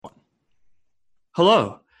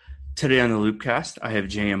Hello. Today on the Loopcast, I have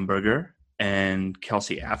J.M. Berger and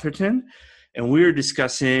Kelsey Atherton, and we're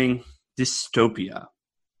discussing dystopia.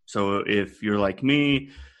 So if you're like me,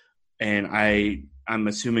 and I'm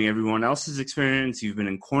assuming everyone else's experience, you've been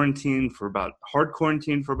in hard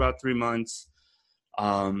quarantine for about 3 months.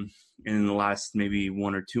 In the last maybe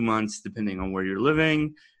 1 or 2 months, depending on where you're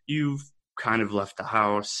living, you've kind of left the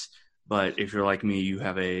house. But if you're like me, you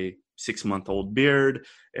have a 6-month-old beard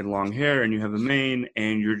and long hair, and you have a mane,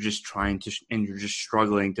 and you're just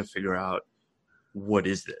struggling to figure out what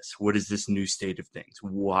is this? What is this new state of things?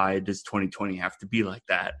 Why does 2020 have to be like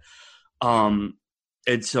that?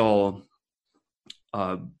 And so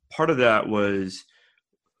part of that was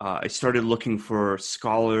I started looking for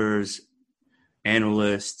scholars,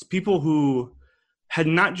 analysts, people who had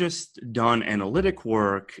not just done analytic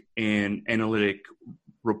work and analytic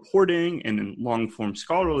reporting and long form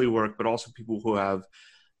scholarly work, but also people who have,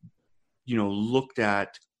 looked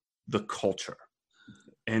at the culture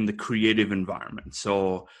and the creative environment.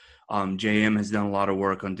 So JM has done a lot of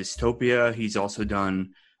work on dystopia. He's also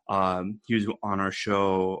done, he was on our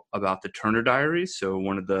show about the Turner Diaries. So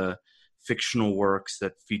one of the fictional works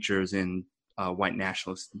that features in white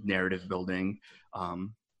nationalist narrative building.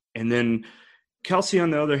 And then Kelsey,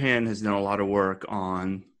 on the other hand, has done a lot of work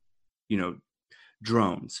on,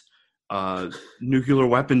 drones, nuclear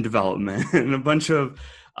weapon development, and a bunch of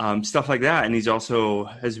stuff like that. And he's also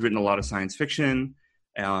has written a lot of science fiction.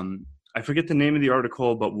 I forget the name of the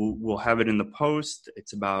article, but we'll have it in the post.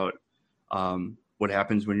 It's about what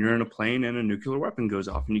happens when you're in a plane and a nuclear weapon goes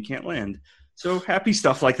off and you can't land. So happy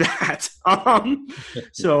stuff like that.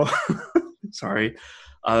 So sorry.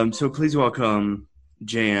 So please welcome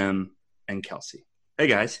JM and Kelsey. Hey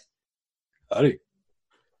guys. Howdy.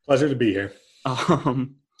 Pleasure to be here.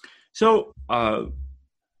 So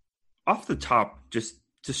off the top, just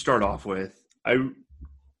to start off with, I'm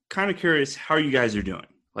kind of curious how you guys are doing.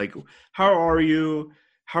 Like, how are you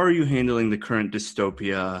handling the current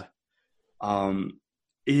dystopia?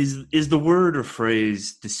 Is the word or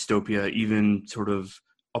phrase dystopia even sort of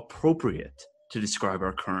appropriate to describe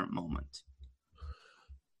our current moment?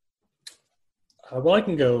 Well, I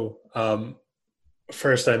can go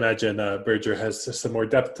first. I imagine Berger has some more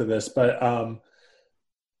depth to this, but I'm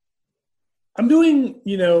doing,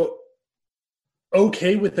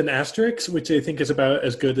 okay with an asterisk, which I think is about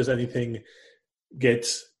as good as anything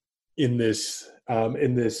gets in this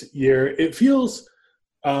year. It feels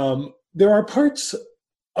there are parts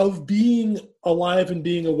of being alive and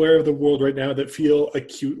being aware of the world right now that feel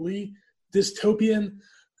acutely dystopian.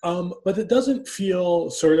 But it doesn't feel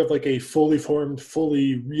sort of like a fully formed,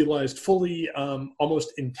 fully realized, fully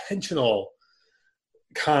almost intentional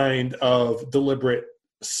kind of deliberate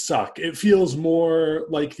suck. It feels more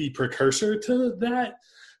like the precursor to that.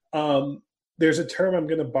 There's a term I'm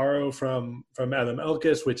going to borrow from Adam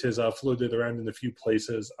Elkis, which has floated around in a few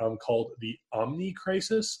places, called the omni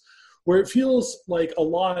crisis, where it feels like a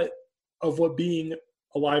lot of what being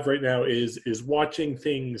alive right now is watching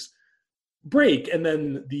things break, and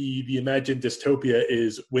then the imagined dystopia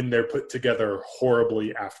is when they're put together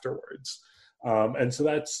horribly afterwards. And so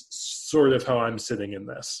that's sort of how I'm sitting in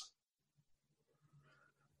this.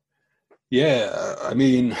 Yeah, I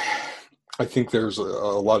mean, I think there's a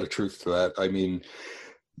lot of truth to that. I mean,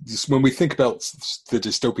 just when we think about the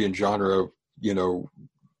dystopian genre,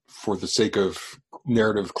 for the sake of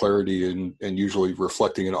narrative clarity and usually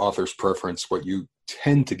reflecting an author's preference, what you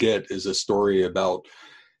tend to get is a story about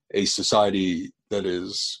a society that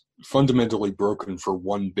is fundamentally broken for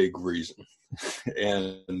one big reason.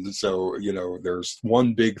 And so, there's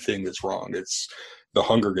one big thing that's wrong. It's the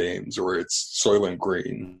Hunger Games, or it's Soylent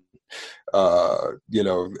Green,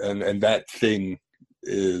 and that thing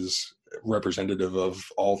is representative of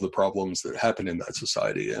all the problems that happen in that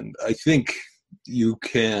society. And I think you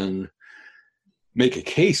can make a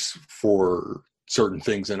case for certain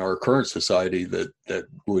things in our current society that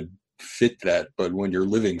would fit that, but when you're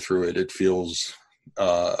living through it, it feels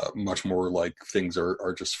much more like things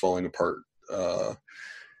are just falling apart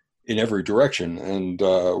in every direction. And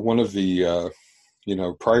one of the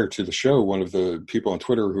prior to the show, one of the people on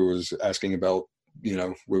Twitter who was asking about,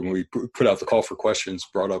 when we put out the call for questions,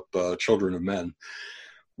 brought up Children of Men,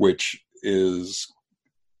 which is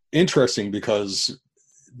interesting because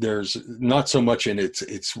there's not so much in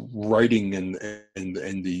its writing and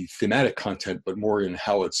the thematic content, but more in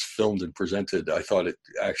how it's filmed and presented. I thought it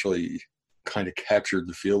actually kind of captured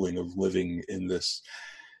the feeling of living in this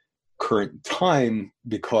current time,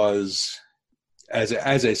 because as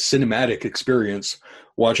a cinematic experience,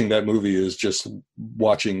 watching that movie is just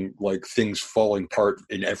watching like things falling apart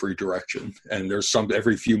in every direction. And there's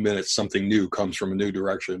every few minutes something new comes from a new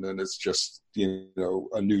direction, and it's just, you know,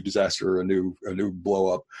 a new disaster, a new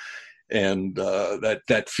blow up. And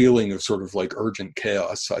that feeling of sort of like urgent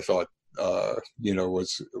chaos, I thought, you know,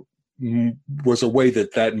 was a way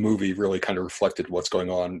that movie really kind of reflected what's going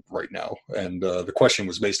on right now. And the question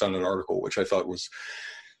was based on an article, which I thought was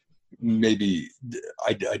maybe,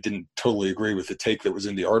 I didn't totally agree with the take that was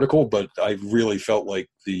in the article, but I really felt like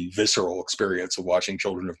the visceral experience of watching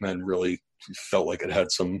Children of Men really felt like it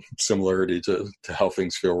had some similarity to how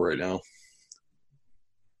things feel right now.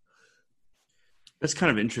 That's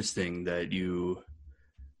kind of interesting that you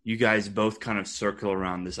guys both kind of circle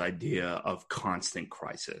around this idea of constant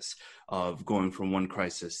crisis, of going from one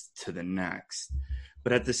crisis to the next.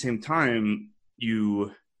 But at the same time,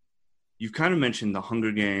 you've kind of mentioned the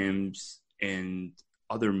Hunger Games and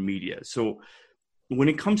other media. So when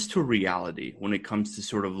it comes to reality, when it comes to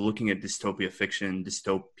sort of looking at dystopian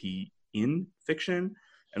fiction,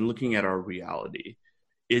 and looking at our reality,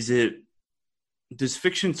 does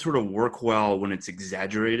fiction sort of work well when it's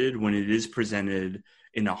exaggerated, when it is presented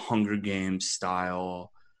in a Hunger Games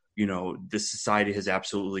style? You know, the society has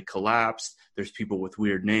absolutely collapsed. There's people with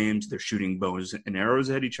weird names. They're shooting bows and arrows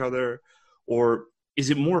at each other. Or is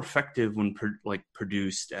it more effective when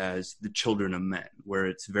produced as The Children of Men, where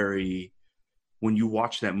it's very, when you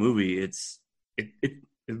watch that movie, it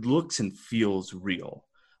looks and feels real,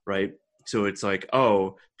 right? So it's like,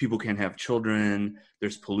 oh, people can't have children.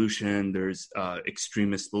 There's pollution. There's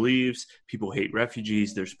extremist beliefs. People hate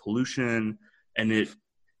refugees. There's pollution. And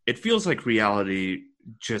it feels like reality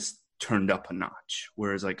just turned up a notch.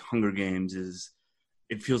 Whereas like Hunger Games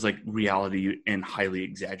it feels like reality and highly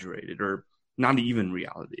exaggerated, or not even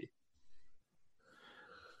reality.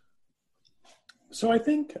 So I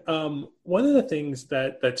think one of the things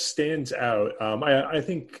that stands out, I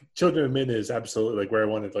think Children of Men is absolutely like where I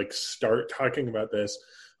want to like start talking about this,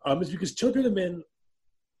 is because Children of Men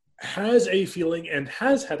has a feeling, and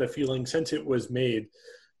has had a feeling since it was made,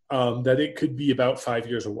 that it could be about 5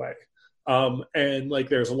 years away. And like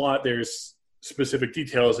there's specific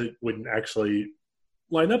details it wouldn't actually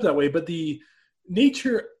line up that way, but the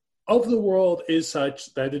nature of the world is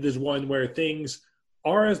such that it is one where things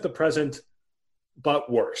are as the present,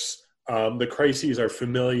 but worse. The crises are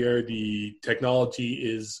familiar. The technology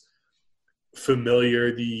is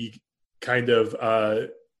familiar. The kind of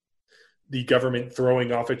the government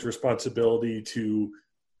throwing off its responsibility to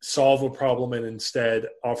solve a problem and instead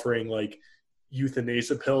offering like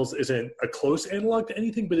euthanasia pills isn't a close analog to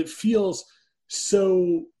anything, but it feels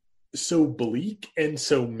so bleak and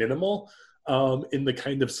so minimal in the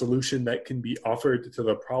kind of solution that can be offered to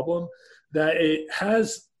the problem, that it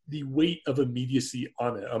has the weight of immediacy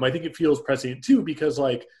on it. I think it feels prescient too, because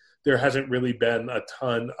like there hasn't really been a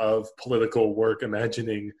ton of political work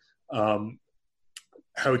imagining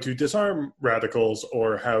how to disarm radicals,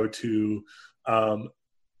 or how to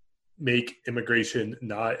make immigration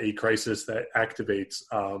not a crisis that activates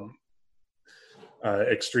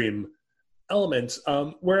extreme elements.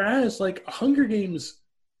 Whereas like Hunger Games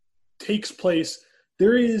takes place,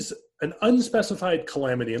 there is an unspecified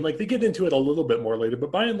calamity, and like they get into it a little bit more later,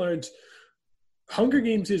 but by and large, Hunger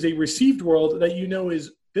Games is a received world that you know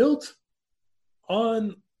is built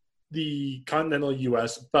on the continental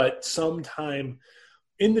US, but sometime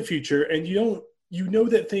in the future, and you know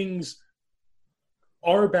that things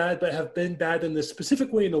are bad, but have been bad in this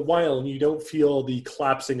specific way in a while, and you don't feel the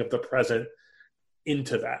collapsing of the present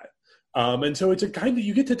into that. And so it's a kind of,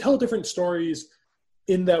 you get to tell different stories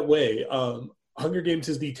in that way. Hunger Games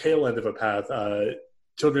is the tail end of a path.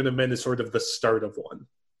 Children of Men is sort of the start of one.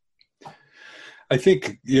 I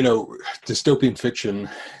think, you know, dystopian fiction,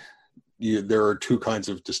 there are two kinds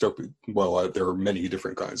of dystopian. Well, there are many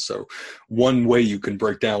different kinds. So one way you can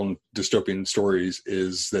break down dystopian stories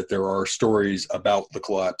is that there are stories about the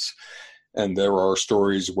collapse, and there are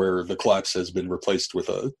stories where the collapse has been replaced with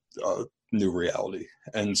a new reality.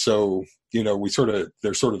 And so, you know,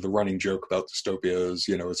 there's sort of the running joke about dystopia is,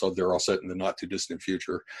 you know, they're all set in the not too distant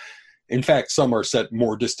future. In fact, some are set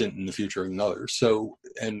more distant in the future than others. So,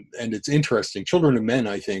 and it's interesting. Children of Men,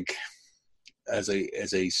 I think, as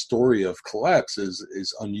a story of collapse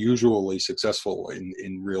is unusually successful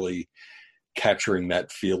in really capturing that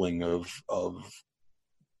feeling of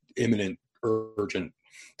imminent, urgent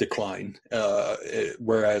decline.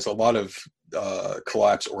 Whereas a lot of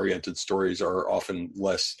collapse-oriented stories are often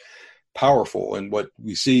less powerful. And what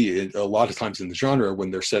we see a lot of times in the genre,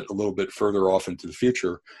 when they're set a little bit further off into the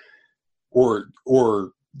future,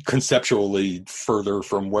 or conceptually further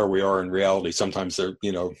from where we are in reality. Sometimes they're,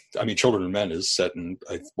 I mean, Children of Men is set in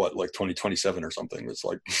like 2027 or something. It's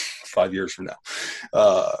like 5 years from now.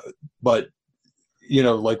 But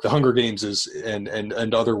like the Hunger Games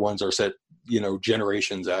and other ones are set,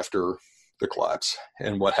 generations after the collapse.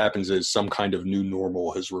 And what happens is some kind of new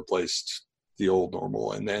normal has replaced the old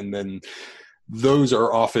normal. And then those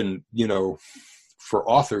are often, for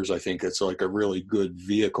authors, I think it's like a really good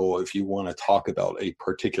vehicle if you want to talk about a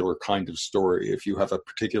particular kind of story, if you have a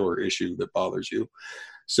particular issue that bothers you.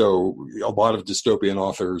 So a lot of dystopian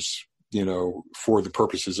authors, for the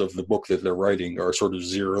purposes of the book that they're writing, are sort of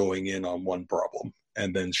zeroing in on one problem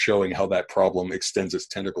and then showing how that problem extends its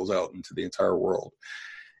tentacles out into the entire world.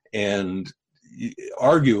 And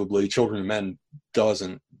arguably, Children of Men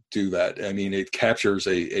doesn't do that. I mean, it captures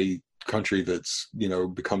a country that's,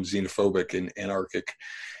 becomes xenophobic and anarchic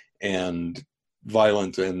and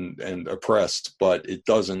violent and oppressed, but it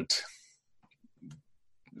doesn't,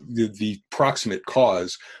 the proximate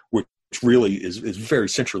cause, which really is very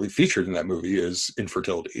centrally featured in that movie, is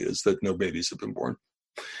infertility, is that no babies have been born.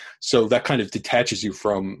 So that kind of detaches you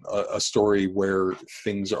from a story where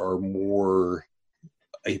things are more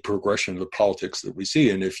a progression of the politics that we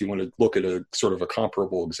see. And if you want to look at a sort of a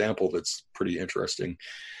comparable example that's pretty interesting,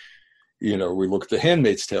 we look at The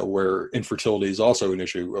Handmaid's Tale, where infertility is also an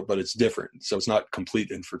issue, but it's different. So it's not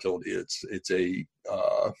complete infertility. It's a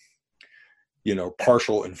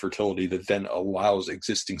partial infertility that then allows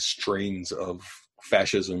existing strains of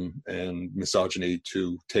fascism and misogyny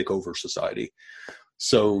to take over society.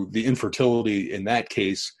 So the infertility in that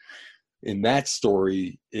case, in that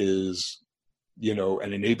story, is,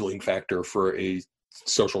 an enabling factor for a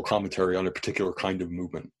social commentary on a particular kind of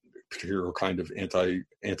movement, particular kind of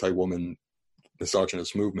anti-woman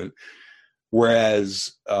misogynist movement.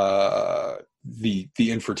 Whereas the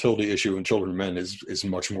infertility issue in Children of Men is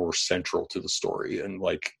much more central to the story. And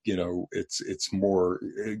it's more,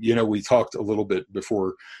 we talked a little bit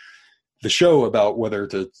before the show about whether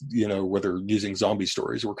using zombie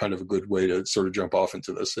stories were kind of a good way to sort of jump off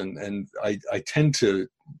into this. And I tend to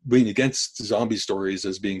lean against zombie stories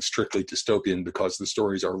as being strictly dystopian, because the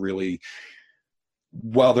stories are really,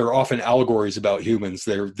 while they're often allegories about humans,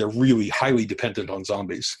 they're really highly dependent on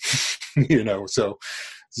zombies. So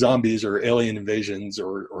zombies or alien invasions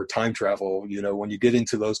or time travel, when you get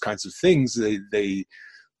into those kinds of things, they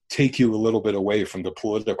take you a little bit away from the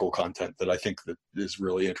political content that I think that is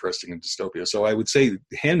really interesting in dystopia. So I would say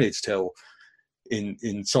Handmaid's Tale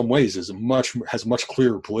in some ways has a much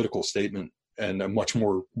clearer political statement and a much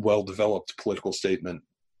more well-developed political statement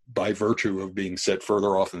by virtue of being set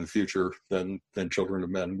further off in the future than Children of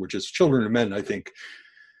Men, which is Children of Men, I think,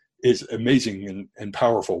 is amazing and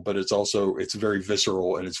powerful, but it's very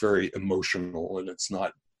visceral and it's very emotional, and it's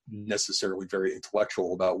not necessarily very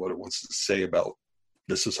intellectual about what it wants to say about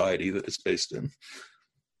the society that it's based in.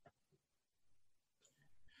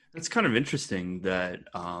 That's kind of interesting that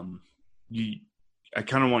I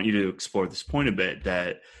kind of want you to explore this point a bit,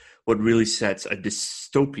 that what really sets a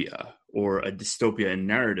dystopia or a dystopia in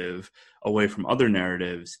narrative away from other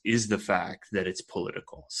narratives is the fact that it's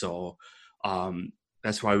political. So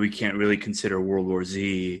that's why we can't really consider World War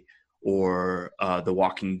Z or The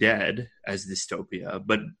Walking Dead as dystopia.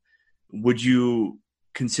 But would you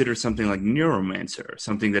consider something like Neuromancer,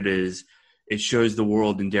 something that it shows the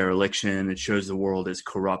world in dereliction, it shows the world as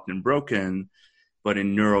corrupt and broken, but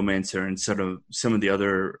in Neuromancer and sort of some of the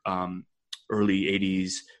other early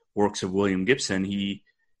 80s works of William Gibson, he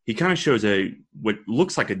kind of shows what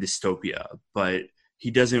looks like a dystopia, but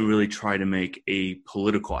he doesn't really try to make a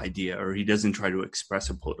political idea, or he doesn't try to express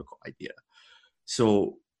a political idea.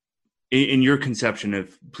 So in your conception,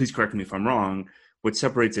 please correct me if I'm wrong, what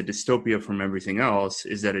separates a dystopia from everything else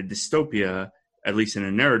is that a dystopia, at least in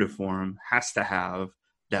a narrative form, has to have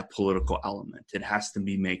that political element. It has to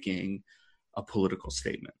be making a political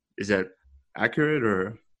statement. Is that accurate,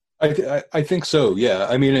 or? I think so, yeah.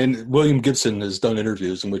 I mean, and William Gibson has done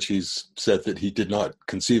interviews in which he's said that he did not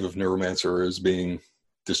conceive of Neuromancer as being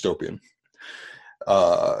dystopian.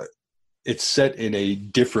 It's set in a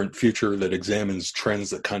different future that examines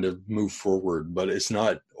trends that kind of move forward, but it's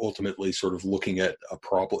not ultimately sort of looking at a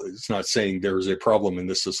problem. It's not saying there's a problem in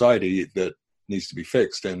this society that needs to be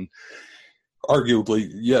fixed. And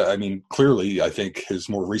arguably, yeah, I mean, clearly, I think his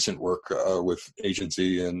more recent work with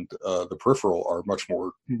Agency and The Peripheral are much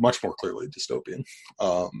more clearly dystopian,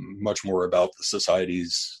 much more about the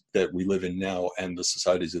societies that we live in now and the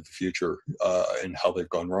societies of the future and how they've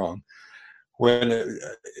gone wrong. When,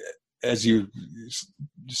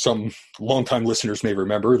 some longtime listeners may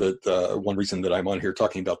remember that one reason that I'm on here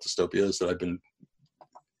talking about dystopia is that I've been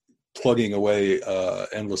plugging away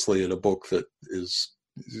endlessly at a book that is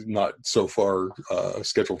not so far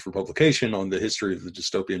scheduled for publication on the history of the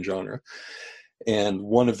dystopian genre. And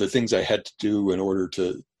one of the things I had to do in order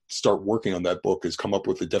to start working on that book is come up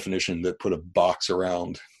with a definition that put a box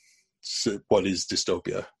around what is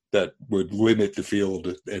dystopia that would limit the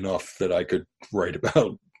field enough that I could write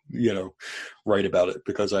about it,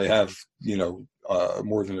 because I have,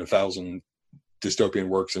 more than 1,000 dystopian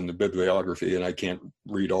works in the bibliography, and I can't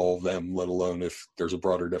read all of them, let alone if there's a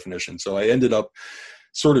broader definition. So I ended up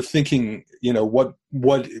sort of thinking, what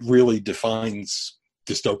really defines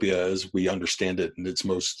dystopia as we understand it in its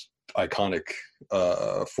most iconic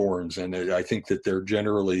forms. And I think that they're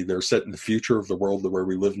set in the future of the world where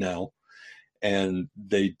we live now, and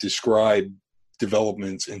they describe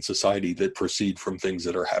developments in society that proceed from things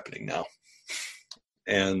that are happening now.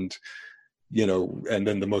 And and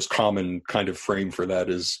then the most common kind of frame for that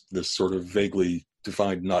is this sort of vaguely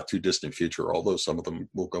defined not too distant future, although some of them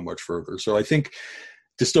will go much further. So I think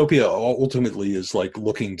dystopia ultimately is like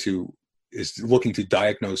looking to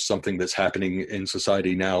diagnose something that's happening in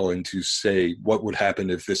society now, and to say what would happen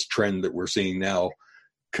if this trend that we're seeing now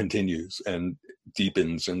continues and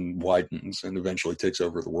deepens and widens and eventually takes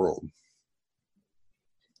over the world.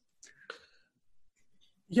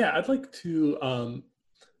 Yeah, I'd like to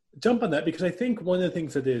jump on that, because I think one of the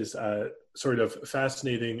things that is sort of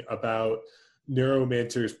fascinating about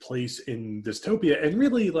neuromancer's place in dystopia, and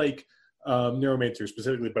really like neuromancer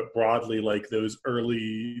specifically, but broadly like the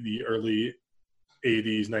early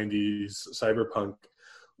 80s, 90s cyberpunk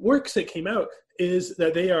works that came out, is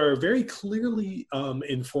that they are very clearly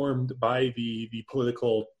informed by the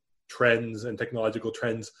political trends and technological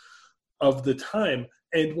trends of the time.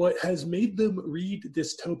 And what has made them read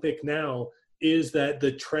dystopic now is that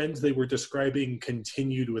the trends they were describing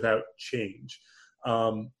continued without change.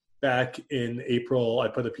 Back in April, I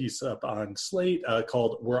put a piece up on Slate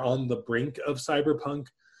called "We're on the Brink of Cyberpunk,"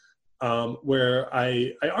 where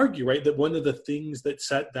I argue, right, that one of the things that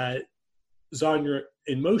set that genre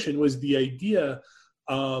in motion was the idea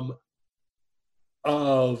of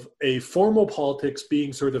a formal politics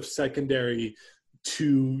being sort of secondary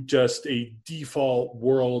to just a default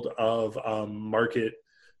world of market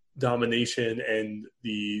domination and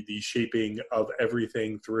the shaping of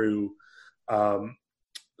everything through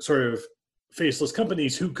sort of faceless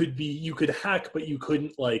companies who you could hack, but you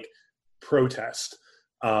couldn't like protest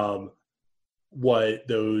what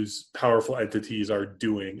those powerful entities are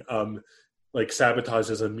doing. Like sabotage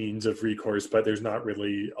as a means of recourse, but there's not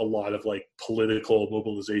really a lot of like political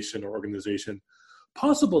mobilization or organization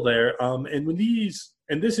possible there. And when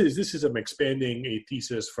this is I'm expanding a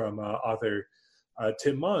thesis from author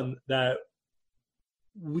Tim Munn, that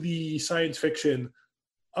the science fiction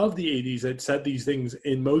of the 80s that set these things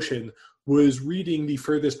in motion was reading the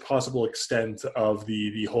furthest possible extent of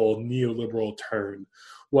the whole neoliberal turn.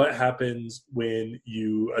 What happens when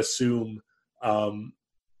you assume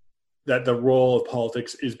that the role of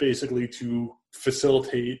politics is basically to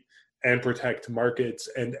facilitate and protect markets,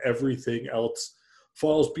 and everything else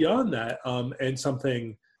falls beyond that. And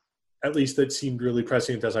something, at least that seemed really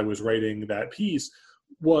prescient as I was writing that piece,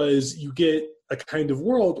 was you get a kind of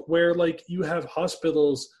world where like you have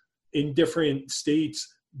hospitals in different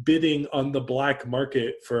states bidding on the black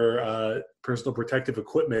market for personal protective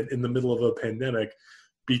equipment in the middle of a pandemic,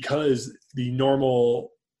 because the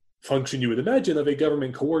normal function you would imagine of a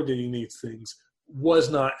government coordinating these things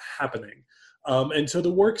was not happening. And so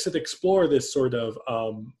the works that explore this sort of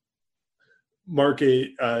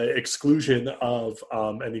market exclusion of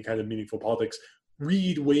any kind of meaningful politics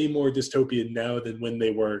read way more dystopian now than when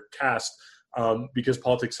they were cast, because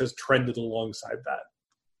politics has trended alongside that.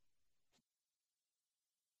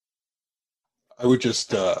 I would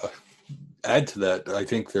just add to that. I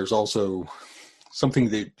think there's also something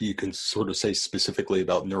that you can sort of say specifically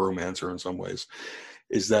about Neuromancer in some ways,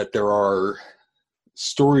 is that there are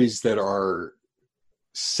stories that are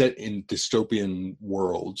set in dystopian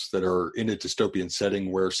worlds, that are in a dystopian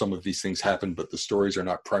setting where some of these things happen, but the stories are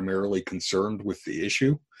not primarily concerned with the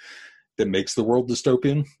issue that makes the world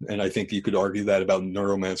dystopian. And I think you could argue that about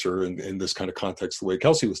Neuromancer in this kind of context, the way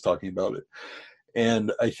Kelsey was talking about it.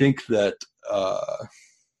 And I think that,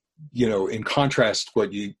 in contrast,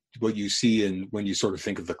 what you see in when you sort of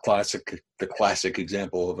think of the classic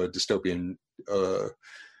example of a dystopian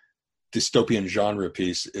genre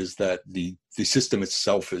piece, is that the system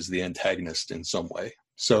itself is the antagonist in some way.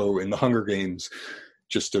 So in the Hunger Games,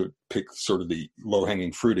 just to pick sort of the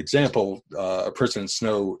low-hanging fruit example, President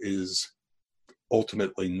Snow is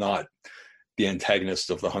ultimately not the antagonist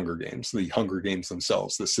of the Hunger Games. The Hunger Games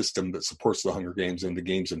themselves, the system that supports the Hunger Games and the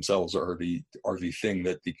games themselves, are the thing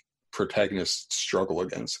that the protagonists struggle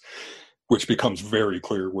against, which becomes very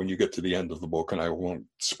clear when you get to the end of the book. And I won't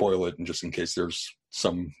spoil it, and just in case there's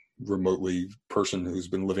some remotely person who's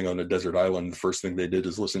been living on a desert island, the first thing they did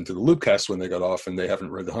is listen to the Loopcast when they got off, and they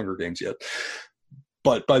haven't read the Hunger Games yet.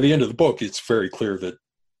 But by the end of the book, it's very clear that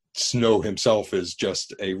Snow himself is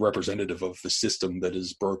just a representative of the system that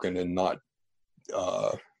is broken, and not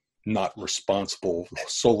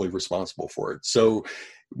solely responsible for it. So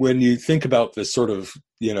when you think about this sort of,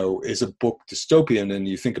 is a book dystopian, and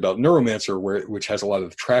you think about Neuromancer, which has a lot of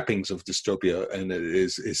the trappings of dystopia, and it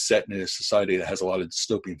is set in a society that has a lot of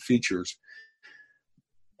dystopian features,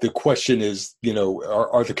 the question is,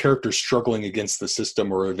 are the characters struggling against the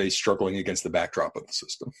system, or are they struggling against the backdrop of the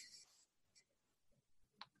system?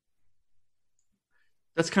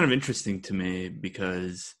 That's kind of interesting to me,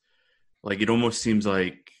 because it almost seems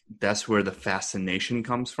like that's where the fascination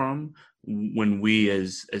comes from, when we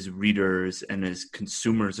as readers and as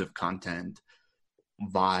consumers of content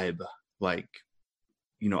vibe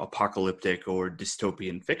apocalyptic or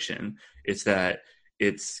dystopian fiction. It's that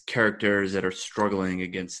it's characters that are struggling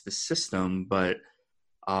against the system. But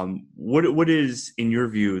what is, in your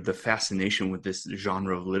view, the fascination with this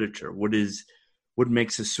genre of literature? What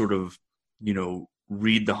makes us sort of,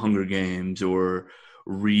 read the Hunger Games, or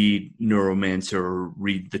read Neuromancer, or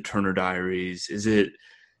read the Turner Diaries?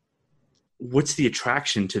 What's the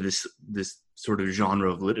attraction to this sort of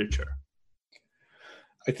genre of literature?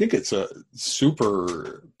 I think it's a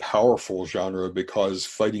super powerful genre, because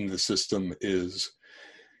fighting the system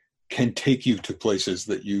can take you to places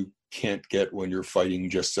that you can't get when you're fighting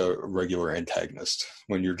just a regular antagonist,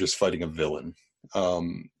 when you're just fighting a villain.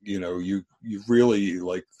 You really,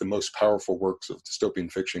 like, the most powerful works of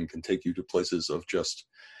dystopian fiction can take you to places of just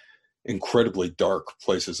incredibly dark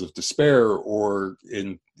places of despair, or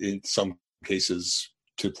in some cases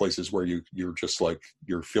to places where you're just like,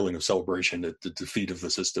 your feeling of celebration at the defeat of the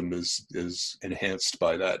system is enhanced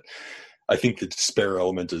by that. I think the despair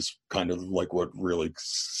element is kind of like what really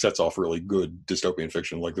sets off really good dystopian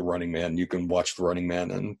fiction, like The Running Man. You can watch The Running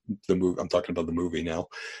Man and the movie. I'm talking about the movie now,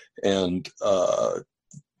 and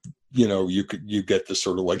you get this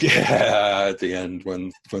sort of like, yeah, at the end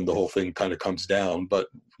when the whole thing kind of comes down. But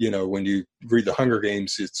when you read the Hunger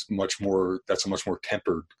Games, that's a much more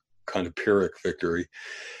tempered kind of Pyrrhic victory.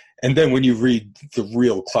 And then when you read the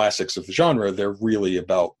real classics of the genre, they're really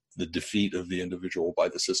about the defeat of the individual by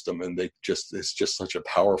the system, and it's just such a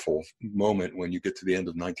powerful moment when you get to the end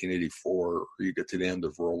of 1984, or you get to the end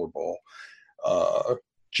of Rollerball.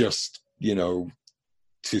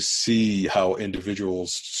 To see how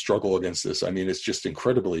individuals struggle against this, I mean, it's just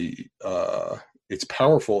incredibly it's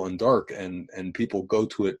powerful and dark, and people go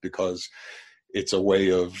to it because it's a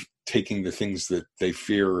way of taking the things that they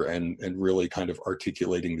fear and really kind of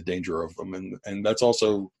articulating the danger of them. And that's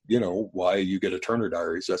also, why you get a Turner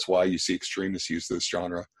Diaries. That's why you see extremists use this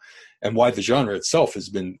genre, and why the genre itself has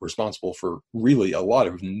been responsible for really a lot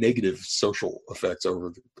of negative social effects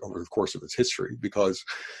over the course of its history, because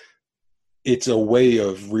it's a way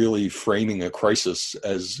of really framing a crisis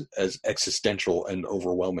as existential and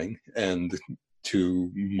overwhelming, and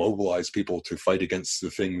to mobilize people to fight against the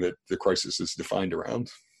thing that the crisis is defined around.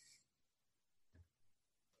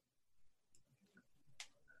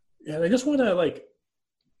 Yeah, and I just want to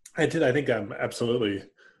I think I'm absolutely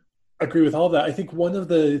agree with all of that. I think one of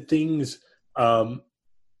the things that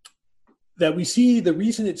we see, the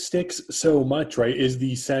reason it sticks so much, right, is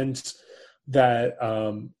the sense that,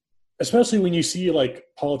 especially when you see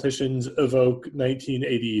politicians evoke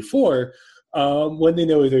 1984, when they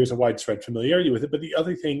know there's a widespread familiarity with it. But the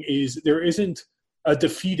other thing is, there isn't a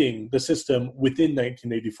defeating the system within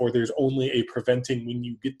 1984. There's only a preventing when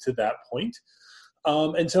you get to that point.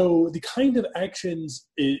 And so the kind of actions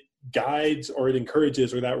it guides, or it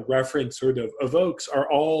encourages, or that reference sort of evokes, are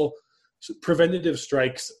all preventative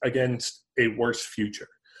strikes against a worse future.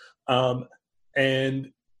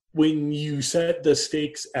 And when you set the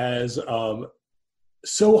stakes as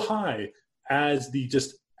so high as the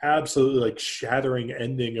just absolutely shattering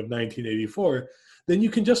ending of 1984, then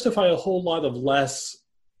you can justify a whole lot of less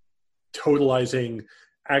totalizing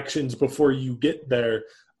actions before you get there.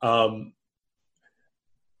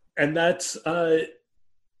 And that's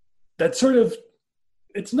sort of,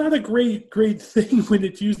 it's not a great thing when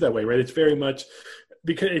it's used that way, right? It's very much,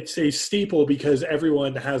 because it's a staple, because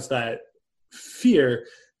everyone has that fear,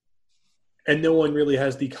 and no one really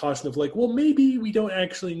has the caution of maybe we don't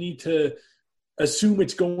actually need to assume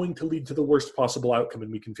it's going to lead to the worst possible outcome,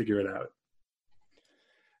 and we can figure it out.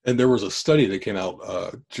 And there was a study that came out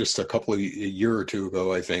just a year or two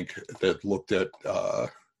ago, I think, that looked at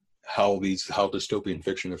how dystopian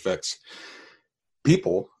fiction affects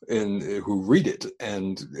people who read it.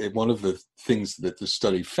 And one of the things that the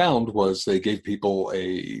study found was they gave people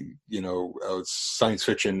a science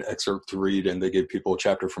fiction excerpt to read, and they gave people a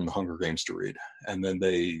chapter from the Hunger Games to read. And then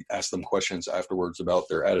they asked them questions afterwards about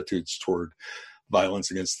their attitudes toward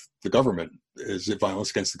violence against the government. Is it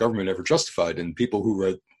violence against the government ever justified? And people who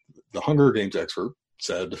read the Hunger Games excerpt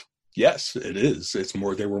said, yes, it is.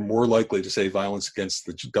 They were more likely to say violence against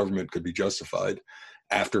the government could be justified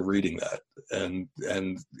after reading that. And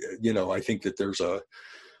I think that there's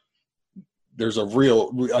a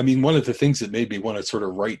real, I mean, one of the things that made me want to sort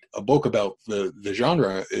of write a book about the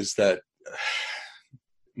genre is that,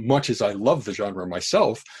 much as I love the genre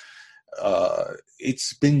myself,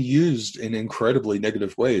 it's been used in incredibly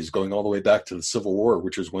negative ways, going all the way back to the Civil War,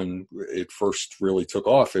 which is when it first really took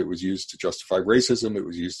off. It was used to justify racism. It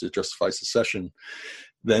was used to justify secession.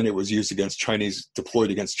 Then it was used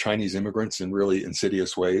deployed against Chinese immigrants in really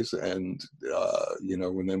insidious ways. And,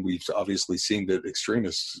 and then we've obviously seen that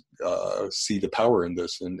extremists see the power in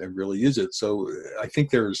this and really use it. So I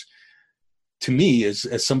think there's, to me, as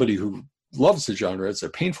somebody who loves the genre, it's a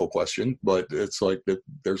painful question, but it's like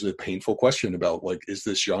there's a painful question about, like, is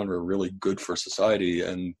this genre really good for society?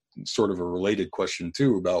 And sort of a related question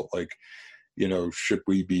too about, like, should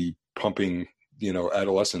we be pumping,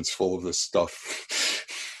 adolescents full of this stuff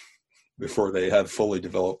before they have fully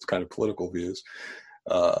developed kind of political views?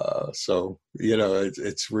 So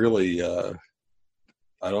it's really,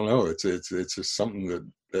 I don't know. It's just something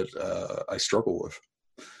that I struggle with.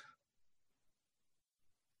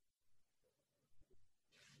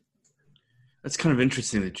 That's kind of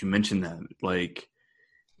interesting that you mentioned that. Like,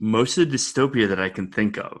 most of the dystopia that I can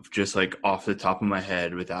think of, just like off the top of my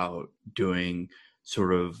head without doing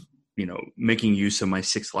sort of, making use of my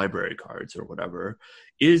 6 library cards or whatever,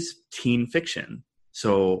 is teen fiction.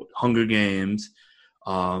 So Hunger Games,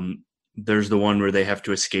 there's the one where they have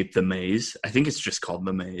to escape the maze. I think it's just called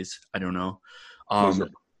The Maze. I don't know.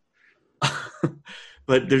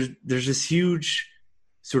 But there's this huge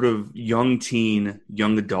sort of young teen,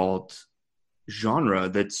 young adult genre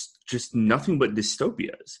that's just nothing but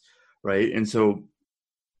dystopias, right? And so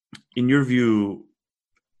in your view,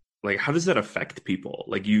 like, how does that affect people?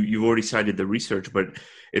 Like, you've already cited the research, but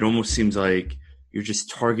it almost seems like you're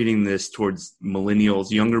just targeting this towards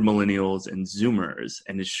millennials, younger millennials and Zoomers.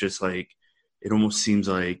 And it's just like, it almost seems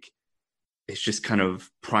like it's just kind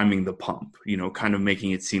of priming the pump, kind of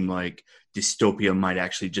making it seem like dystopia might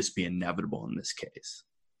actually just be inevitable in this case.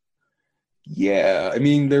 Yeah, I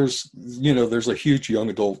mean, there's a huge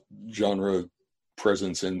young adult genre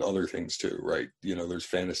presence in other things too, right? There's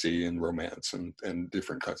fantasy and romance and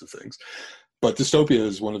different kinds of things. But dystopia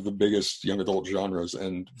is one of the biggest young adult genres,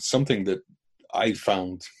 and something that I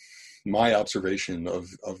found, my observation of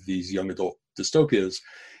these young adult dystopias,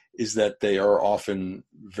 is that they are often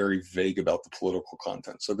very vague about the political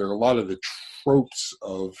content. So there are a lot of the tropes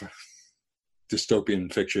of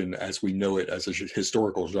dystopian fiction as we know it as a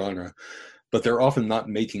historical genre, but they're often not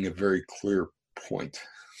making a very clear point.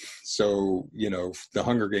 So, the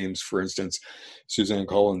Hunger Games, for instance, Suzanne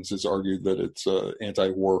Collins has argued that it's an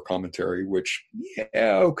anti-war commentary, which,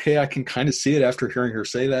 yeah, okay, I can kind of see it after hearing her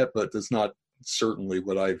say that, but that's not certainly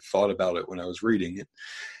what I thought about it when I was reading it.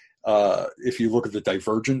 If you look at the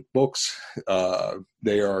Divergent books,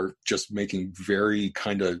 they are just making very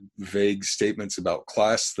kind of vague statements about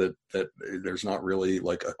class that there's not really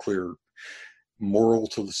like a clear moral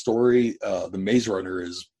to the story. The Maze Runner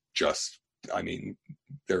is just, I mean,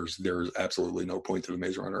 there's absolutely no point to the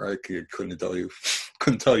Maze Runner. I couldn't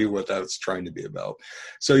tell you what that's trying to be about.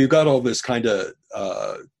 So you've got all this kind of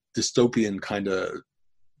dystopian kind of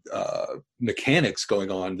mechanics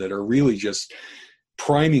going on that are really just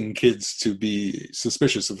priming kids to be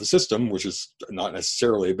suspicious of the system, which is not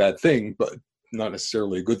necessarily a bad thing, but not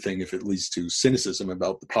necessarily a good thing if it leads to cynicism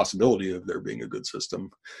about the possibility of there being a good system.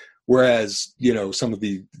 Whereas, some of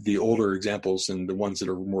the older examples and the ones that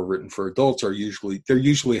are more written for adults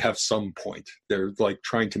usually have some point. They're like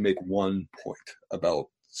trying to make one point about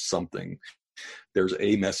something. There's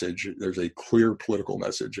a message, there's a clear political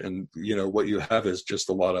message. And, what you have is just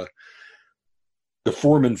a lot of the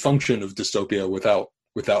form and function of dystopia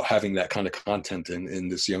without having that kind of content in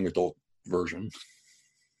this young adult version.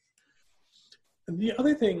 And the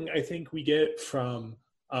other thing I think we get from,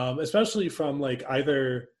 especially from like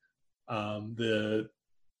either the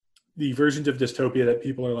versions of dystopia that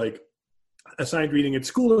people are like assigned reading at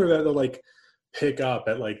school or that they'll like pick up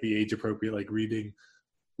at like the age appropriate like reading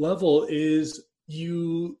level, is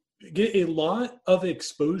you get a lot of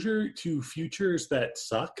exposure to futures that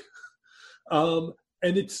suck. And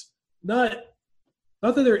it's not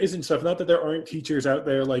not that there isn't stuff, not that there aren't teachers out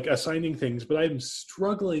there like assigning things, but I'm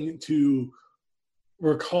struggling to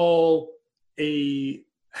recall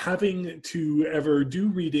having to ever do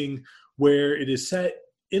reading where it is set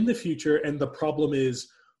in the future and the problem is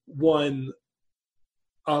one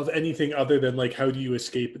of anything other than like how do you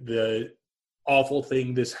escape the awful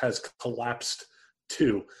thing this has collapsed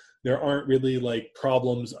to. There aren't really like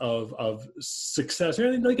problems of success or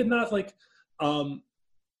anything like it. Not like how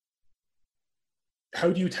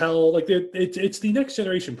do you tell, like it's the next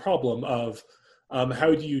generation problem of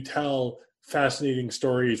how do you tell fascinating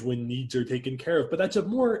stories when needs are taken care of. But that's a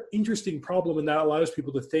more interesting problem, and that allows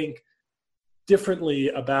people to think differently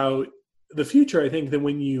about the future, I think, than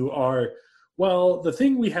when you are, well, the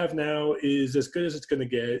thing we have now is as good as it's going to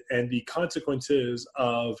get, and the consequences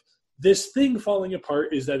of this thing falling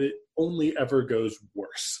apart is that it only ever goes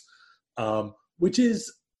worse, which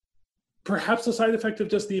is perhaps a side effect of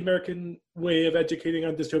just the American way of educating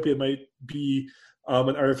on dystopia. It might be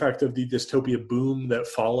an artifact of the dystopia boom that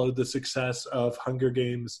followed the success of Hunger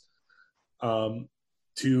Games.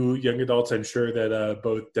 To young adults, I'm sure that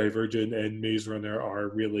both Divergent and Maze Runner are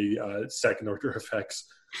really second-order effects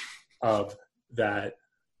of that.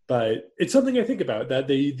 But it's something I think about, that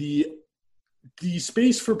the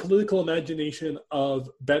space for political imagination of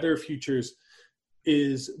better futures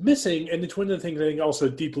is missing, and it's one of the things I think also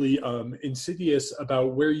deeply insidious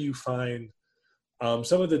about where you find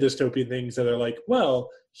some of the dystopian things that are like, well,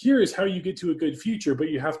 here is how you get to a good future, but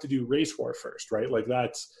you have to do race war first, right? Like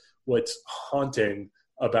that's what's haunting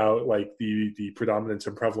about like the predominance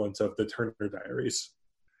and prevalence of the Turner Diaries.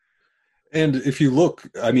 And if you look,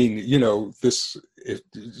 I mean,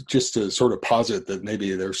 just to sort of posit that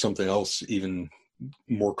maybe there's something else even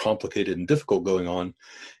more complicated and difficult going on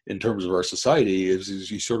in terms of our society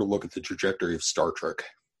is you sort of look at the trajectory of Star Trek.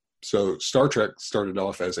 So Star Trek started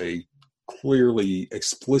off as a clearly,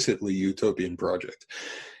 explicitly utopian project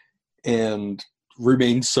and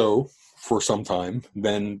remained so for some time.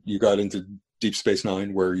 Then you got into Deep Space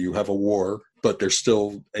Nine, where you have a war, but there's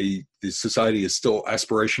still the society is still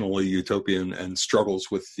aspirationally utopian and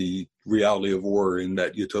struggles with the reality of war in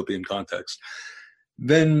that utopian context.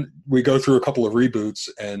 Then we go through a couple of reboots,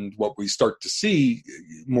 and what we start to see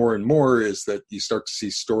more and more is that you start to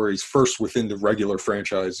see stories first within the regular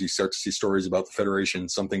franchise. You start to see stories about the Federation,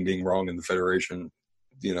 something being wrong in the Federation,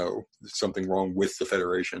 something wrong with the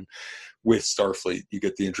Federation. With Starfleet, you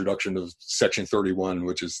get the introduction of Section 31,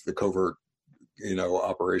 which is the covert,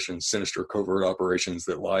 operations, sinister covert operations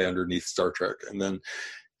that lie underneath Star Trek. And then,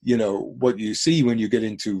 what you see when you get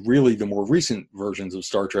into really the more recent versions of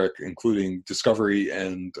Star Trek, including Discovery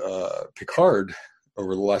and Picard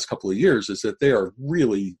over the last couple of years, is that they are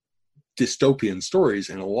really dystopian stories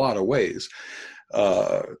in a lot of ways.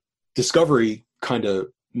 Discovery kind of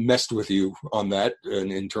messed with you on that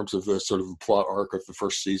in terms of the sort of plot arc of the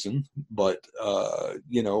first season, but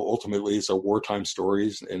ultimately it's a wartime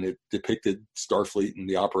stories, and it depicted Starfleet and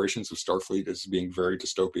the operations of Starfleet as being very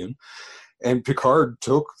dystopian. And Picard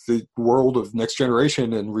took the world of Next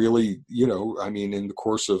Generation and really, in the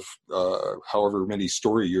course of however many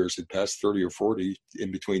story years had passed, 30 or 40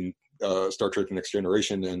 in between Star Trek The Next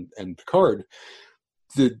Generation and Picard,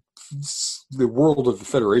 the world of the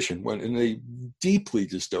Federation went in a deeply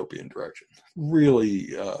dystopian direction. Really,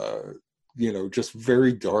 just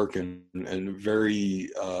very dark and very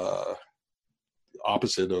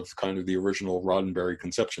opposite of kind of the original Roddenberry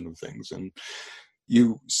conception of things. And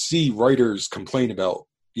you see writers complain about,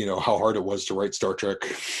 how hard it was to write Star Trek.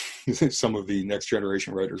 Some of the Next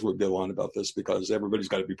Generation writers would go on about this because everybody's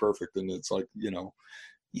got to be perfect. And it's like,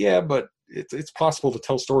 yeah, but it's possible to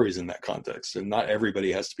tell stories in that context, and not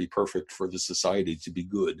everybody has to be perfect for the society to be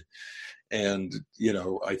good. And,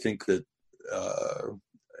 I think that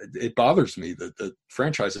it bothers me that the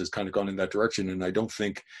franchise has kind of gone in that direction. And I don't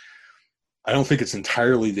think it's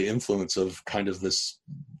entirely the influence of kind of this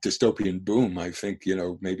dystopian boom. I think,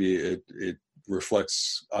 maybe it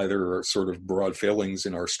reflects either sort of broad failings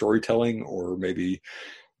in our storytelling, or maybe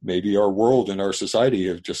our world and our society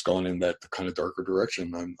have just gone in that kind of darker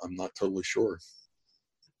direction. I'm not totally sure.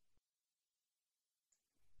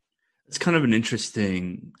 It's kind of an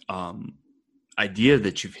interesting idea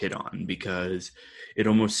that you've hit on, because it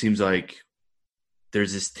almost seems like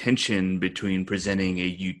there's this tension between presenting a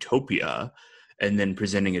utopia and then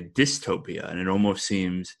presenting a dystopia. And it almost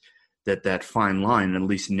seems that fine line, at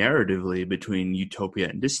least narratively, between utopia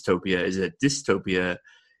and dystopia is that dystopia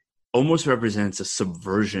almost represents a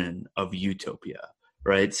subversion of utopia,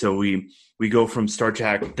 right? So we go from Star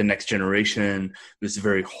Trek, The Next Generation, this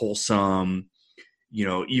very wholesome,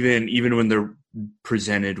 even when they're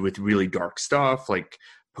presented with really dark stuff, like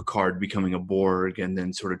Picard becoming a Borg and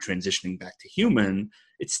then sort of transitioning back to human,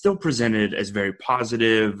 it's still presented as very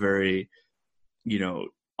positive, very,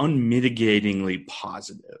 unmitigatingly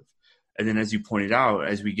positive. And then, as you pointed out,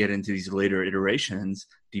 as we get into these later iterations,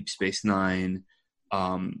 Deep Space Nine,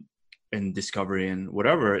 and Discovery and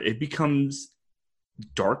whatever, it becomes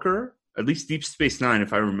darker. At least Deep Space Nine,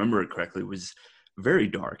 if I remember it correctly, was very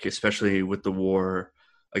dark, especially with the war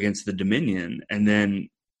against the Dominion. And then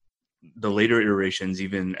the later iterations,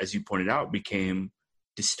 even as you pointed out, became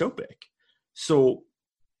dystopic. So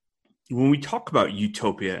when we talk about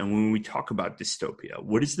utopia and when we talk about dystopia,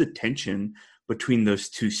 what is the tension between those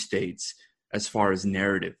two states as far as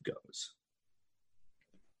narrative goes?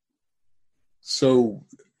 So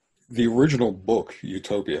the original book,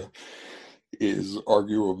 Utopia, is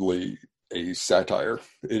arguably a satire.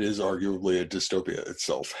 It is arguably a dystopia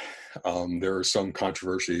itself. There is some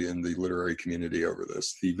controversy in the literary community over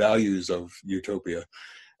this. The values of Utopia,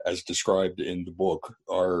 as described in the book,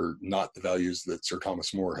 are not the values that Sir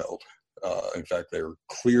Thomas More held. In fact, they're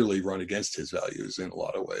clearly run against his values in a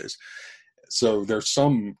lot of ways. So there's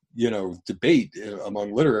some, debate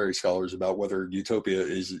among literary scholars about whether utopia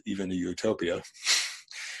is even a utopia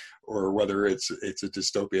or whether it's a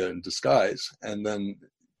dystopia in disguise. And then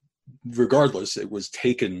regardless, it was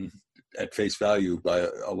taken at face value by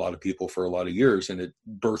a lot of people for a lot of years, and it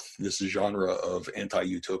birthed this genre of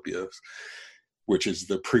anti-utopia, which is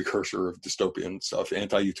the precursor of dystopian stuff.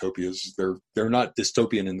 Anti-utopias, they're not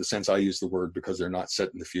dystopian in the sense I use the word, because they're not set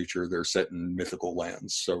in the future. They're set in mythical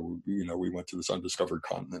lands. So, we went to this undiscovered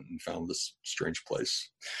continent and found this strange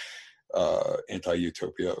place.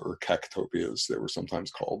 Anti-utopia, or cactopia, as they were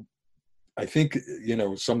sometimes called. I think,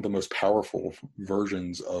 some of the most powerful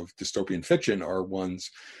versions of dystopian fiction are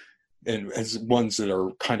ones, and as ones that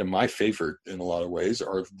are kind of my favorite in a lot of ways,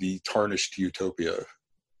 are the tarnished utopia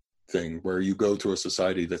thing, where you go to a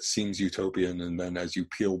society that seems utopian, and then as you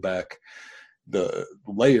peel back the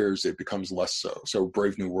layers, it becomes less so. So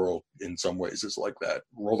Brave New World in some ways is like that.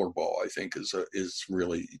 Rollerball, I think, is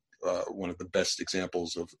really one of the best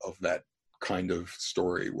examples of that kind of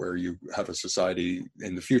story, where you have a society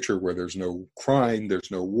in the future where there's no crime, there's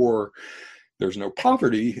no war, there's no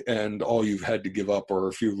poverty, and all you've had to give up are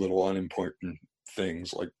a few little unimportant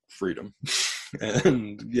things like freedom.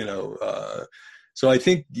 And so I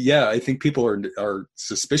think people are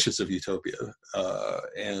suspicious of utopia,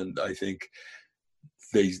 and I think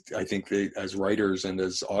they, as writers and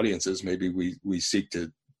as audiences, maybe we seek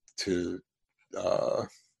to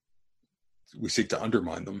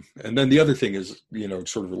undermine them. And then the other thing is,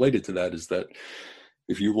 sort of related to that, is that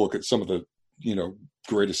if you look at some of the,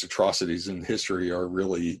 greatest atrocities in history are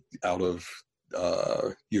really out of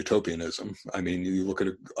utopianism. I mean, you look at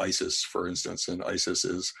ISIS, for instance, and ISIS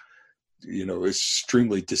is,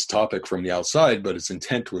 extremely dystopic from the outside, but its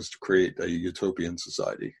intent was to create a utopian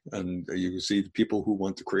society. And you see the people who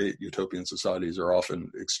want to create utopian societies are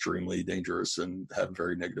often extremely dangerous and have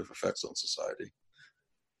very negative effects on society.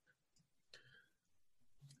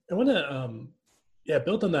 I want to,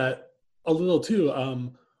 build on that a little too,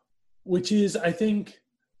 which is, I think,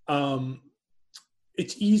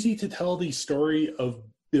 it's easy to tell the story of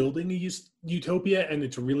building a utopia, and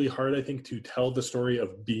it's really hard, I think, to tell the story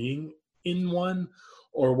of being in one,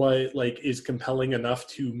 or what is compelling enough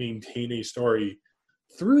to maintain a story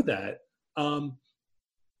through that. And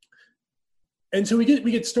so we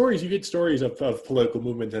get stories. You get stories of political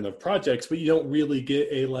movement and of projects, but you don't really get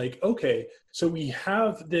a okay, so we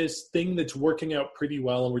have this thing that's working out pretty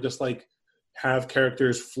well, and we're just have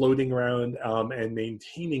characters floating around and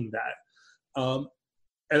maintaining that. And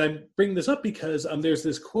I'm bringing this up because there's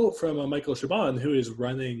this quote from Michael Chabon, who is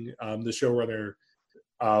running the showrunner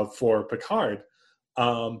for Picard,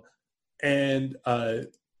 and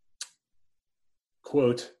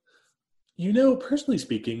quote, personally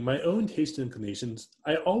speaking, my own taste and inclinations,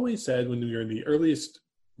 I always said when we were in the earliest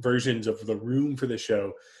versions of the room for the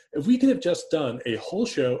show, if we could have just done a whole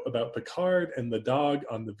show about Picard and the dog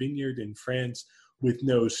on the vineyard in France with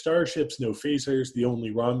no starships, no phasers, the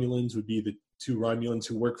only Romulans would be the two Romulans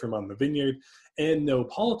who work for him on the vineyard, and no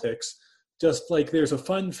politics, just there's a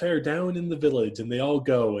fun fair down in the village and they all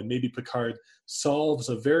go, and maybe Picard solves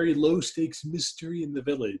a very low stakes mystery in the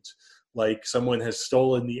village, like someone has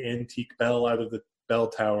stolen the antique bell out of the bell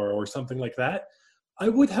tower or something like that. I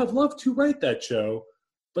would have loved to write that show,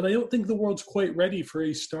 but I don't think the world's quite ready for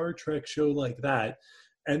a Star Trek show like that.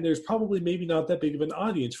 And there's probably maybe not that big of an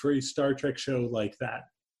audience for a Star Trek show like that,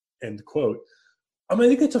 end quote. I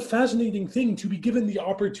think it's a fascinating thing to be given the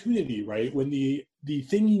opportunity, right? When the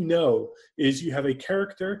thing is you have a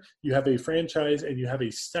character, you have a franchise, and you have a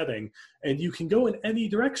setting, and you can go in any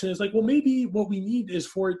direction. It's like, well, maybe what we need is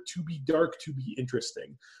for it to be dark to be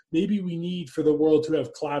interesting. Maybe we need for the world to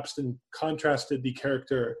have collapsed and contrasted the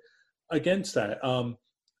character against that.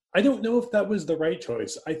 I don't know if that was the right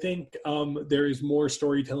choice. I think there is more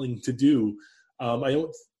storytelling to do. I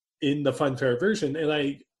don't in the Funfair version, and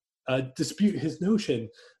I dispute his notion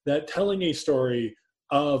that telling a story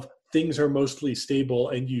of things are mostly stable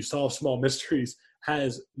and you solve small mysteries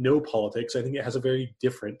has no politics. I think it has a very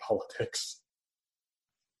different politics.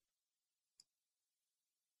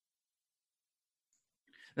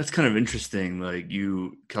 That's kind of interesting. Like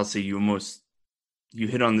Kelsey, you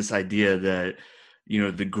hit on this idea that,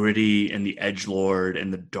 the gritty and the edgelord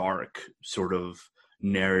and the dark sort of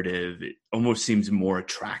narrative, it almost seems more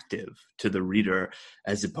attractive to the reader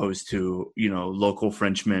as opposed to, local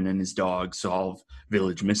Frenchman and his dog solve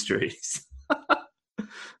village mysteries.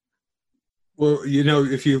 Well,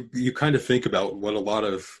 if you kind of think about what a lot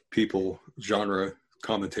of people, genre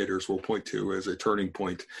commentators, will point to as a turning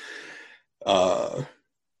point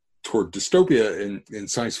toward dystopia in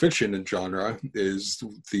science fiction and genre is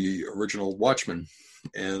the original Watchmen.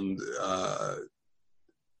 And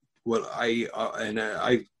what I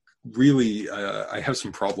really I have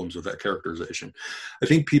some problems with that characterization. I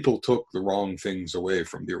think people took the wrong things away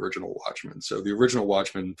from the original Watchmen. So the original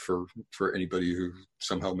Watchmen, for anybody who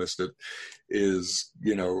somehow missed it, is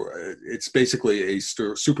it's basically a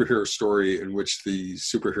superhero story in which the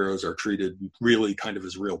superheroes are treated really kind of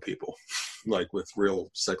as real people, like with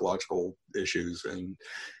real psychological issues,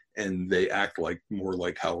 and they act more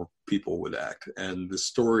like how people would act. And the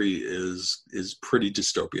story is pretty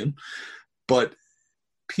dystopian, but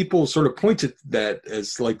people sort of pointed that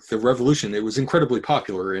as like the revolution. It was incredibly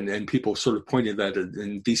popular, and people sort of pointed that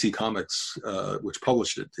in DC Comics, which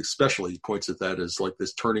published it, especially points at that as like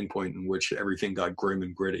this turning point in which everything got grim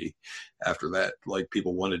and gritty after that. Like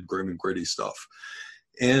people wanted grim and gritty stuff.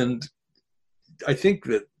 And I think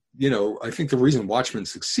that, I think the reason Watchmen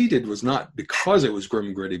succeeded was not because it was grim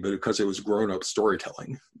and gritty, but because it was grown-up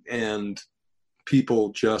storytelling. And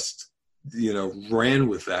people just, ran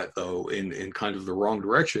with that, though, in kind of the wrong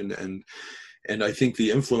direction. And I think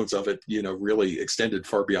the influence of it, really extended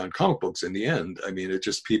far beyond comic books in the end. I mean,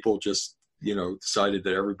 people just, decided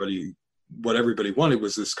that what everybody wanted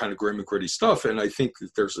was this kind of grim and gritty stuff. And I think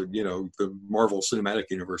that there's the Marvel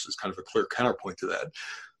Cinematic Universe is kind of a clear counterpoint to that.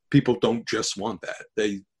 People don't just want that.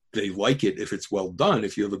 They like it if it's well done,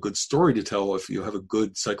 if you have a good story to tell, if you have a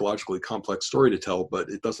good psychologically complex story to tell, but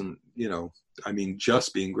it doesn't,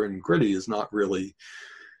 just being grim and gritty is not really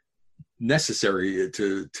necessary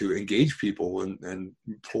to engage people and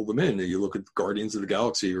pull them in. You look at Guardians of the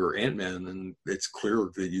Galaxy or Ant-Man, and it's clear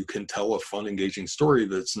that you can tell a fun, engaging story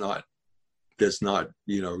that's not,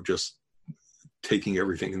 just taking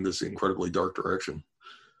everything in this incredibly dark direction.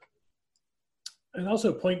 And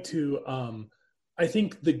also point to, I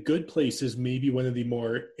think The Good Place is maybe one of the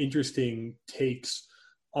more interesting takes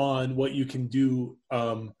on what you can do,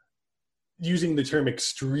 using the term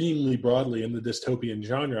extremely broadly in the dystopian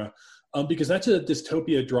genre, because that's a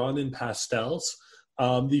dystopia drawn in pastels.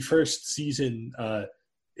 The first season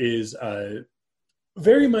is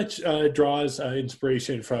very much draws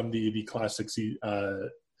inspiration from the classic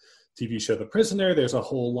TV show The Prisoner. There's a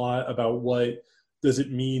whole lot about what does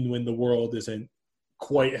it mean when the world isn't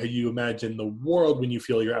quite how you imagine the world, when you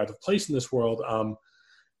feel you're out of place in this world.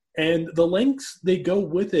 And the lengths they go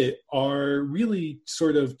with it are really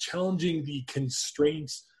sort of challenging the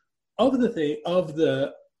constraints of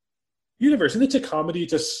the universe. And it's a comedy,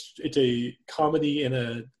 it's a comedy in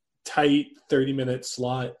a tight 30-minute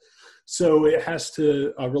slot. So it has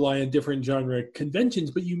to rely on different genre conventions,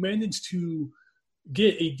 but you manage to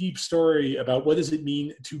get a deep story about what does it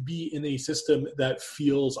mean to be in a system that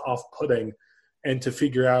feels off-putting, and to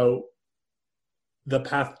figure out the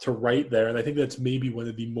path to right there. And I think that's maybe one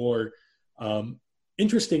of the more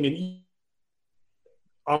interesting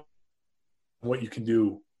and what you can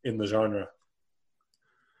do in the genre.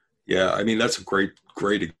 Yeah, I mean, that's a great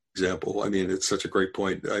example. I mean, it's such a great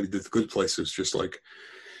point. I mean, The Good Place is just like,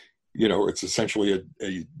 it's essentially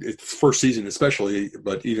it's first season especially,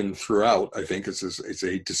 but even throughout, I think it's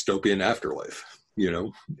a dystopian afterlife,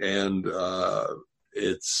 and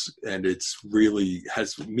it's really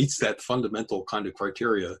meets that fundamental kind of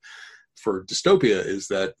criteria for dystopia, is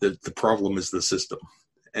that the problem is the system,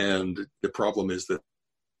 and the problem is that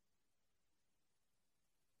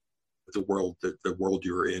the world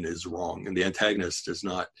you're in is wrong, and the antagonist is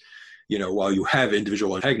not while you have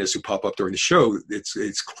individual antagonists who pop up during the show,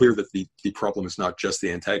 it's clear that the problem is not just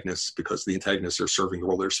the antagonists, because the antagonists are serving the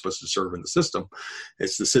role they're supposed to serve in the system.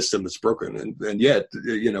 It's the system that's broken. And yet,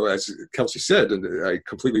 as Kelsey said, and I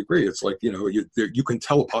completely agree, it's like, you can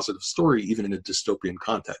tell a positive story even in a dystopian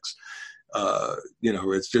context.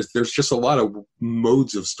 It's just, there's just a lot of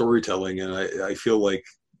modes of storytelling. And I feel like,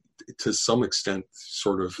 to some extent,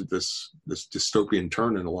 sort of this dystopian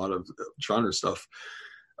turn in a lot of genre stuff,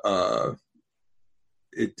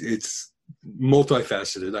 it's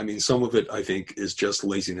multifaceted. I mean, some of it, I think, is just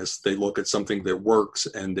laziness. They look at something that works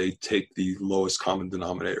and they take the lowest common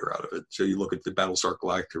denominator out of it. So you look at the Battlestar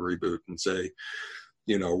Galactica reboot and say,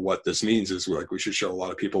 what this means is, like, we should show a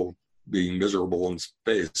lot of people being miserable in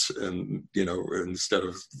space, and instead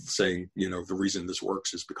of saying, the reason this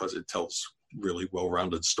works is because it tells really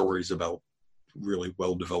well-rounded stories about really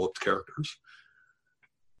well-developed characters.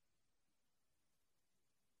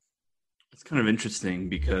 It's kind of interesting,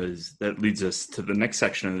 because that leads us to the next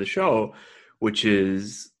section of the show, which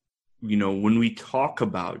is, when we talk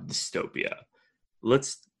about dystopia,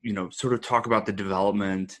 let's, sort of talk about the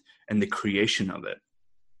development and the creation of it.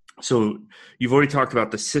 So you've already talked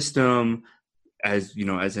about the system as,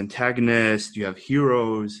 as antagonists, you have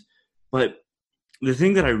heroes, but the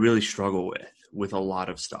thing that I really struggle with a lot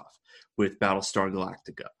of stuff, with Battlestar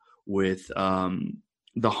Galactica, with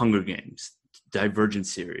the Hunger Games, Divergent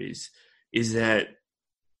series, is that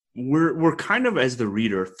we're kind of, as the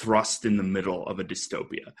reader, thrust in the middle of a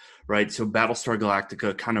dystopia, right? So Battlestar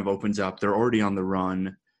Galactica kind of opens up. They're already on the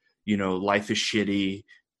run. Life is shitty.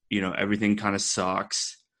 Everything kind of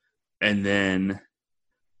sucks. And then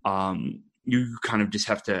you kind of just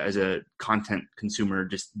have to, as a content consumer,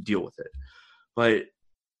 just deal with it. But,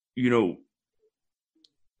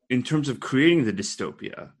 in terms of creating the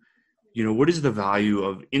dystopia, what is the value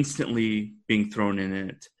of instantly being thrown in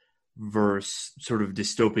it versus sort of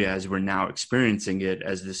dystopia as we're now experiencing it,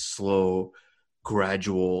 as this slow,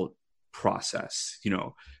 gradual process?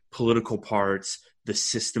 Political parts, the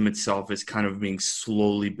system itself is kind of being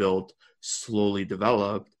slowly built, slowly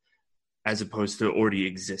developed, as opposed to already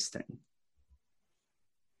existing.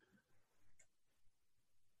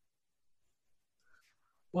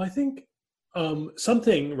 Well, I think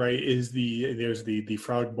something, right, is there's the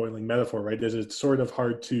frog boiling metaphor, right? It's sort of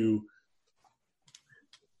hard to,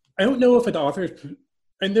 I don't know if an author,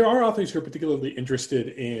 and there are authors who are particularly interested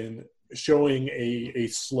in showing a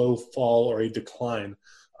slow fall or a decline,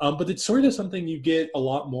 but it's sort of something you get a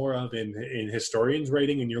lot more of in historians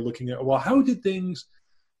writing, and you're looking at, well, how did things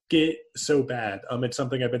get so bad? It's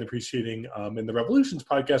something I've been appreciating in the Revolutions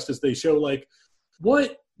podcast, as they show, like,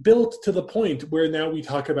 what built to the point where now we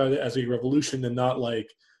talk about it as a revolution and not like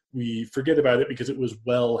we forget about it because it was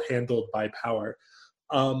well handled by power.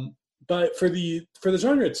 But for the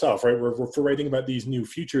genre itself, right, we're writing about these new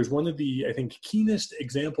futures. One of the, I think, keenest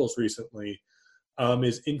examples recently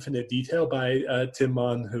is Infinite Detail by Tim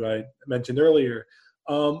Mon, who I mentioned earlier,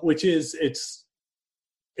 which is,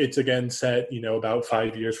 it's again set, about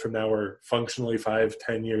 5 years from now, or functionally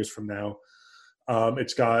 5-10 years from now.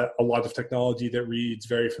 It's got a lot of technology that reads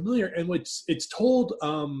very familiar, and it's told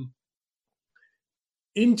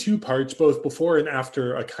in two parts, both before and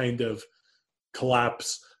after a kind of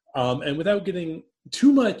collapse. And without getting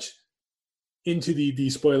too much into the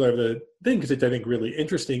spoiler of the thing, because it's, I think, really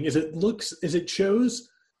interesting, is it shows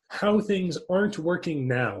how things aren't working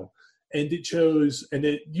now. And it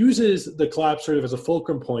uses the collapse sort of as a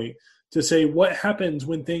fulcrum point to say what happens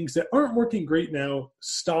when things that aren't working great now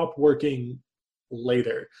stop working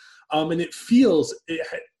later. And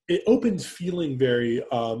it opens feeling very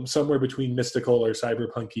somewhere between mystical or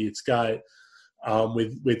cyberpunky. It's got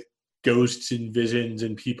with ghosts and visions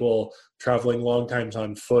and people traveling long times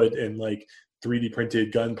on foot, and like 3D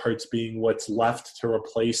printed gun parts being what's left to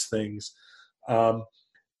replace things. And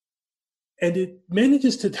it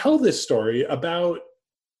manages to tell this story about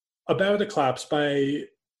a collapse by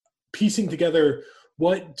piecing together,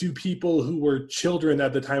 what do people who were children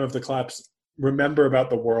at the time of the collapse remember about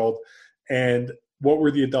the world, and what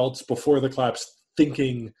were the adults before the collapse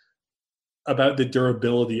thinking about the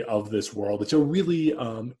durability of this world. It's a really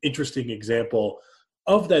interesting example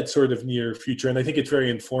of that sort of near future, and I think it's very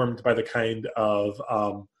informed by the kind of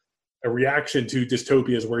a reaction to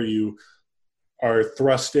dystopias where you are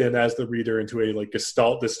thrust in as the reader into a like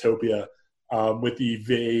gestalt dystopia with the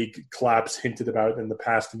vague collapse hinted about in the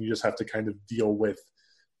past, and you just have to kind of deal with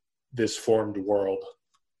this formed world.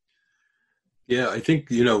 Yeah, I think,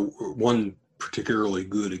 one particularly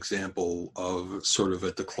good example of sort of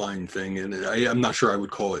a decline thing, and I'm not sure I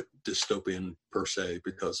would call it dystopian per se,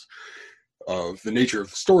 because of the nature of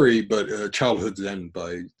the story, but Childhood's End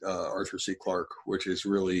by Arthur C. Clarke, which is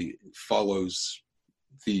really follows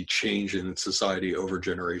the change in society over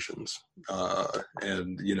generations.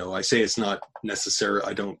 And, you know, I say it's not necessary.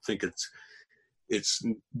 I don't think it's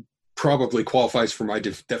probably qualifies for my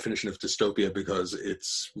definition of dystopia, because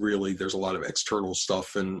it's really, there's a lot of external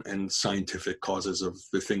stuff and scientific causes of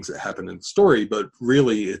the things that happen in the story. But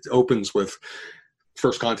really it opens with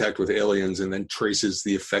first contact with aliens and then traces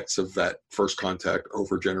the effects of that first contact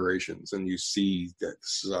over generations, and you see that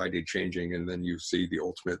society changing, and then you see the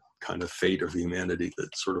ultimate kind of fate of humanity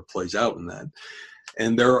that sort of plays out in that.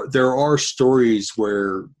 And there are stories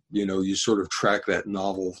where, you know, you sort of track that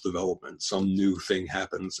novel development. Some new thing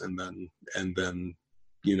happens, and then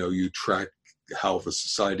you know, you track how the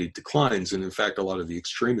society declines. And in fact, a lot of the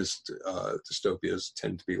extremist dystopias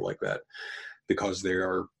tend to be like that, because they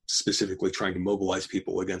are specifically trying to mobilize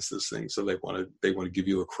people against this thing. So they want to give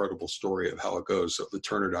you a credible story of how it goes. So the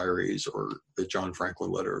Turner Diaries or the John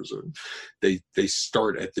Franklin letters, or they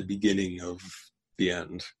start at the beginning of the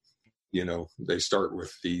end. You know, they start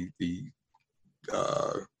with the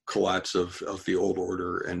collapse of the old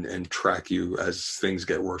order and track you as things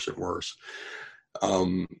get worse and worse.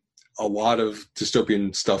 A lot of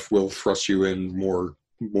dystopian stuff will thrust you in more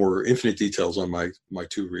infinite details on my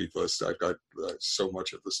to read list. I've got so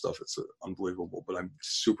much of the stuff, it's unbelievable, but I'm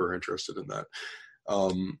super interested in that.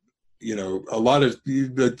 You know, a lot of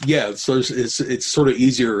so it's sort of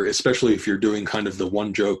easier, especially if you're doing kind of the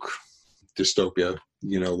one joke dystopia,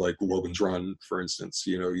 you know, like Logan's Run, for instance.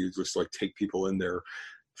 You know, you just like take people in there,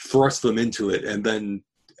 thrust them into it, and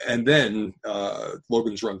then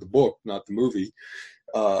Logan's Run, the book, not the movie,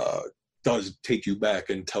 does take you back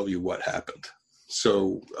and tell you what happened.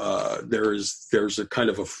 So there's a kind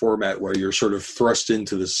of a format where you're sort of thrust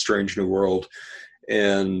into this strange new world,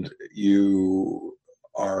 and you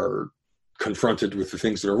are confronted with the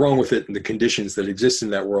things that are wrong with it and the conditions that exist in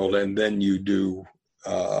that world, and then you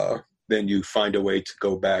find a way to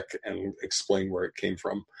go back and explain where it came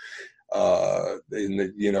from.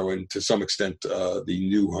 And to some extent, the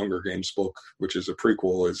new Hunger Games book, which is a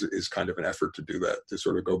prequel, is kind of an effort to do that, to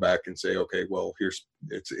sort of go back and say, okay, well,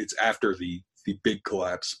 it's after the big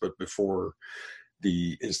collapse, but before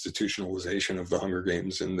the institutionalization of the Hunger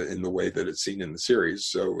Games in the way that it's seen in the series.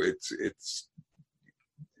 So it's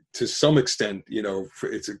to some extent, you know,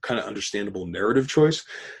 it's a kind of understandable narrative choice.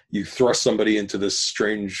 You thrust somebody into this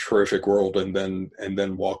strange, horrific world, and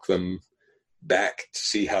then walk them back to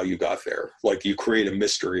see how you got there. Like, you create a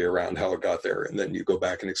mystery around how it got there, and then you go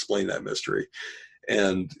back and explain that mystery.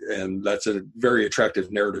 And that's a very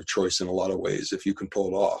attractive narrative choice in a lot of ways, if you can pull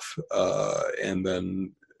it off. And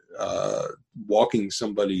then walking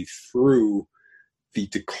somebody through the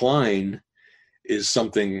decline is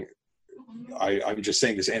something, I'm just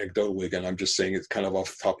saying this anecdotally again, I'm just saying it's kind of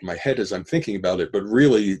off the top of my head as I'm thinking about it, but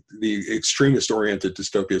really the extremist-oriented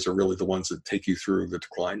dystopias are really the ones that take you through the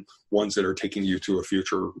decline, ones that are taking you to a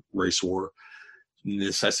future race war,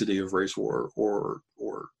 necessity of race war, or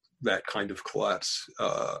that kind of collapse.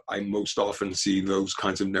 I most often see those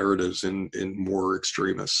kinds of narratives in more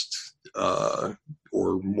extremist or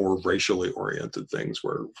more racially oriented things,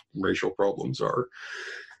 where racial problems are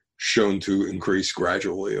shown to increase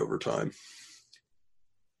gradually over time.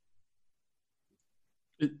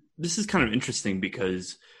 This is kind of interesting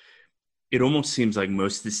because it almost seems like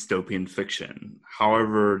most dystopian fiction,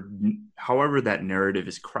 however that narrative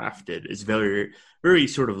is crafted, is very, very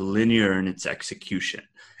sort of linear in its execution.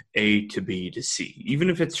 A to B to C. Even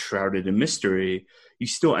if it's shrouded in mystery, you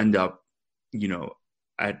still end up, you know,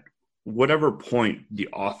 at whatever point the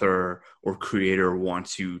author or creator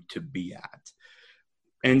wants you to be at.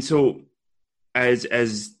 And so as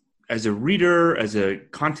a reader, as a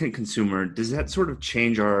content consumer, does that sort of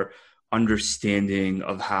change our understanding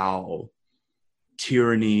of how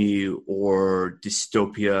tyranny or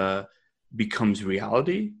dystopia becomes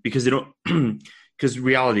reality? Because because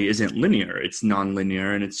reality isn't linear, it's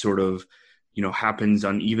non-linear, and it sort of, you know, happens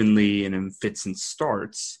unevenly and in fits and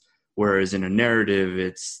starts. Whereas in a narrative,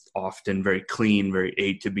 it's often very clean, very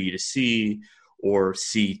A to B to C, or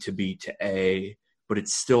C to B to A, but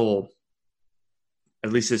it's still,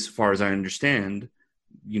 at least as far as I understand,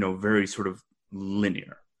 you know, very sort of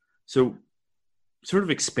linear. So sort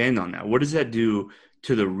of expand on that. What does that do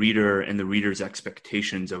to the reader and the reader's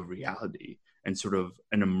expectations of reality and sort of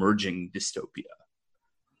an emerging dystopia?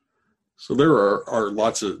 So there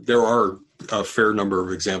are a fair number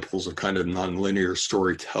of examples of kind of nonlinear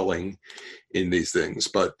storytelling in these things,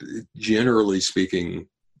 but generally speaking,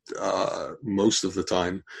 most of the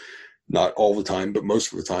time, not all the time, but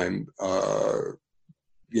most of the time,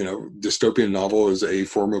 dystopian novel is a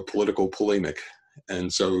form of political polemic.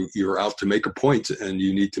 And so you're out to make a point, and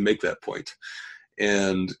you need to make that point.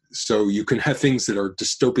 And so you can have things that are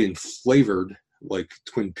dystopian flavored, like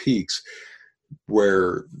Twin Peaks,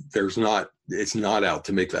 where it's not out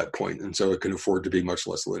to make that point, and so it can afford to be much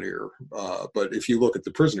less linear. But if you look at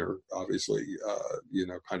The Prisoner, obviously,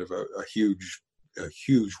 kind of a huge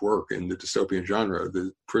work in the dystopian genre,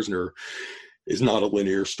 The Prisoner is not a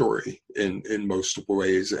linear story in most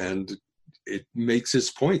ways, and it makes its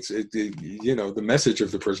points. The message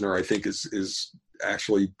of The Prisoner, I think, is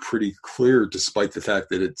actually pretty clear, despite the fact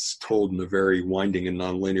that it's told in a very winding and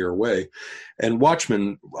nonlinear way. And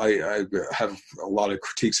Watchmen, I have a lot of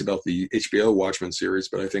critiques about the HBO Watchmen series,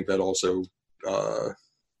 but I think that also,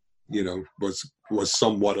 was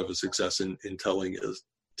somewhat of a success in telling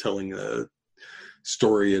a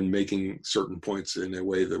story and making certain points in a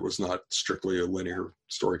way that was not strictly a linear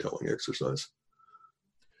storytelling exercise.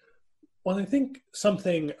 Well, I think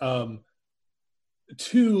something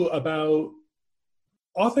too about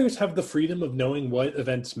authors have the freedom of knowing what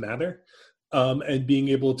events matter, and being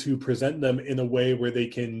able to present them in a way where they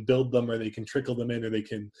can build them, or they can trickle them in, or they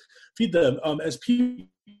can feed them. As people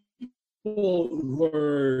who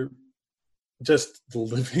are just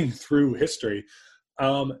living through history,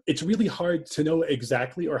 it's really hard to know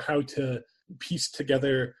exactly or how to piece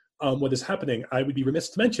together what is happening. I would be remiss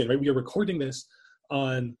to mention, right? We are recording this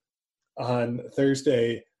on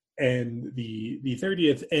Thursday and the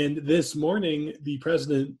 30th, and this morning the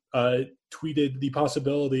president tweeted the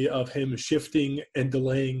possibility of him shifting and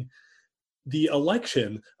delaying the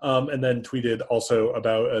election, and then tweeted also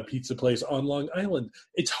about a pizza place on Long Island.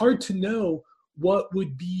 It's hard to know what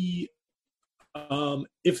would be,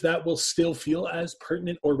 if that will still feel as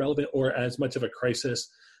pertinent or relevant or as much of a crisis,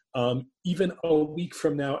 even a week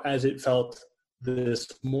from now as it felt this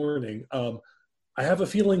morning. I have a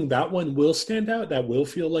feeling that one will stand out. That will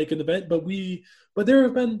feel like an event, but there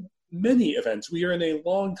have been many events. We are in a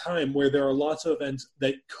long time where there are lots of events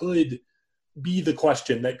that could be the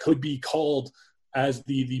question, that could be called as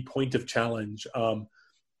the point of challenge,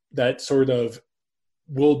 that sort of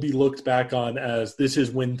will be looked back on as, this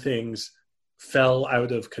is when things fell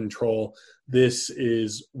out of control. This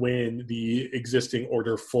is when the existing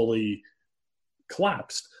order fully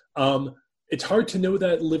collapsed. It's hard to know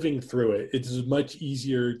that living through it. It's much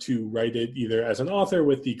easier to write it either as an author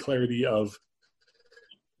with the clarity of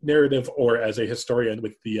narrative, or as a historian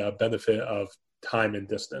with the benefit of time and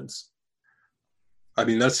distance. I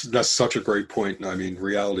mean, that's such a great point. I mean,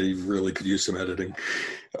 reality really could use some editing.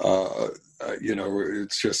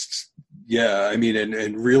 It's just, yeah, I mean,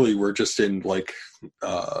 and really we're just in like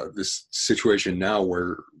this situation now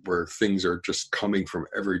where things are just coming from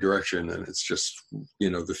every direction, and it's just,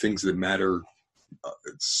 the things that matter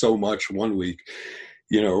so much one week,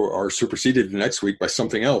 are superseded the next week by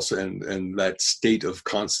something else, and that state of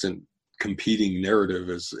constant competing narrative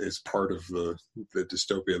is part of the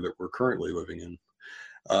dystopia that we're currently living in.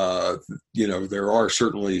 There are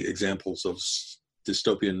certainly examples of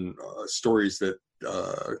dystopian stories that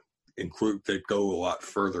that go a lot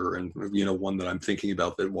further, and one that I'm thinking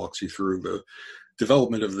about that walks you through the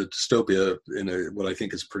development of the dystopia in what I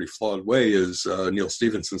think is a pretty flawed way is Neil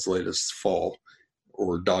Stephenson's latest Fall,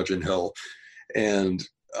 or Dodge in Hell. And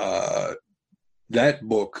that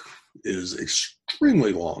book is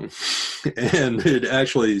extremely long, and it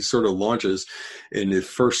actually sort of launches in the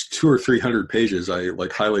first 200 or 300 pages. I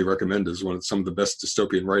highly recommend as some of the best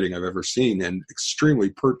dystopian writing I've ever seen, and extremely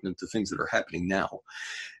pertinent to things that are happening now.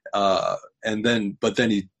 But then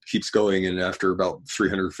he keeps going, and after about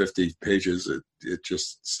 350 pages, it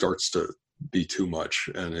just starts to be too much,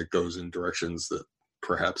 and it goes in directions that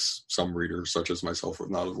perhaps some readers, such as myself, would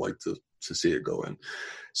not have liked to see it go in.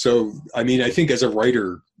 So, I mean, I think as a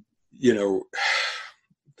writer, the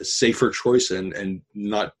safer choice, and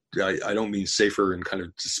not, I don't mean safer in kind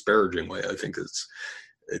of disparaging way. I think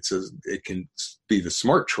it can be the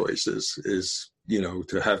smart choice is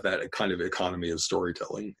to have that kind of economy of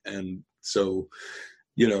storytelling. And so,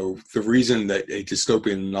 the reason that a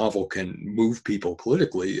dystopian novel can move people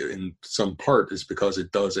politically in some part is because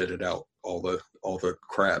it does edit out all the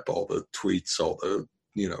crap, all the tweets, all the,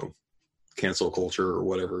 cancel culture, or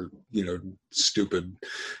whatever, stupid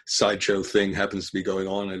sideshow thing happens to be going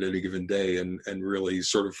on at any given day, and really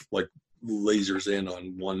sort of like lasers in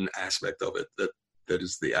on one aspect of it that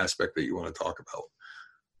is the aspect that you want to talk about.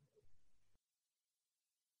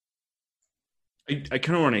 I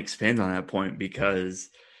kind of want to expand on that point, because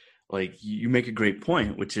you make a great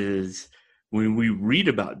point, which is when we read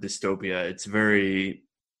about dystopia, it's very,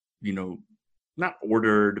 not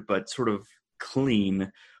ordered, but sort of clean,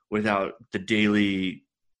 without the daily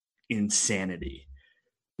insanity.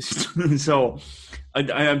 So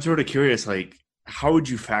I'm sort of curious, like, how would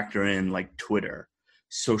you factor in like Twitter,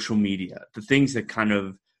 social media, the things that kind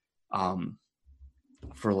of,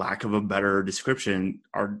 for lack of a better description,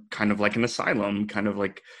 are kind of like an asylum, kind of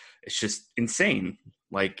like, it's just insane.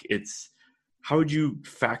 Like, it's, how would you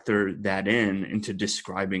factor that into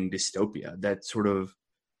describing dystopia? That sort of,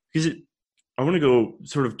 because I want to go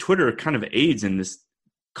sort of, Twitter kind of aids in this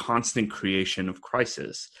constant creation of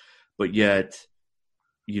crisis, but yet,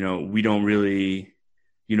 we don't really,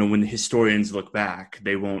 when the historians look back,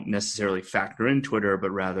 they won't necessarily factor in Twitter,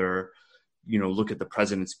 but rather, look at the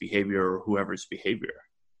president's behavior or whoever's behavior.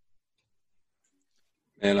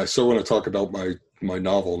 And I still want to talk about my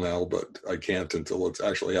novel now, but I can't until it's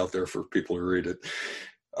actually out there for people to read it.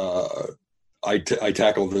 I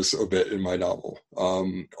tackle this a bit in my novel.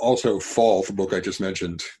 Also, Fall, the book I just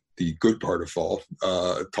mentioned, the good part of Fall,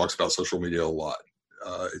 talks about social media a lot.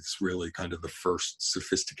 It's really kind of the first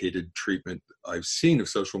sophisticated treatment I've seen of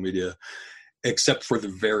social media, except for the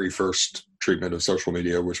very first treatment of social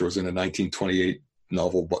media, which was in a 1928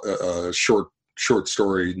 novel, short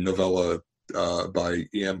story novella by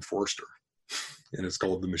E.M. Forster. And it's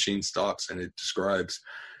called The Machine Stops, and it describes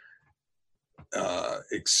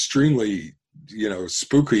extremely,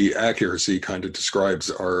 spooky accuracy, kind of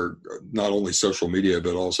describes our, not only social media,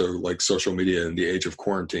 but also like social media in the age of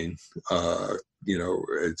quarantine.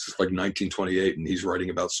 It's like 1928, and he's writing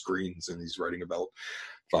about screens, and he's writing about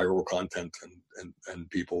viral content and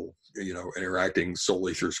people, interacting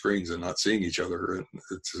solely through screens and not seeing each other. And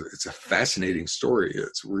it's a fascinating story.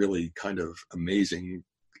 It's really kind of amazingly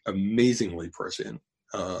prescient,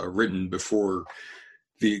 written before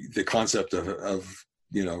the concept of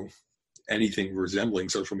anything resembling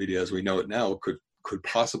social media as we know it now could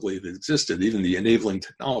possibly have existed. Even the enabling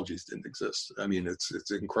technologies didn't exist. I mean, it's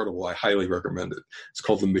incredible. I highly recommend it. It's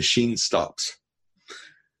called The Machine Stops.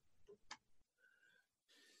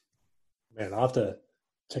 Man, I'll have to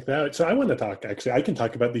check that out. So I want to talk, actually, I can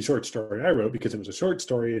talk about the short story I wrote because it was a short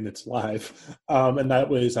story and it's live. And that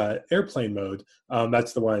was Airplane Mode.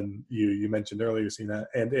 That's the one you mentioned earlier, Sina.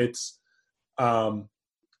 And it's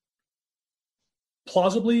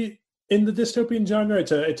plausibly in the dystopian genre.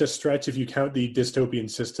 It's a stretch if you count the dystopian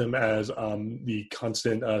system as the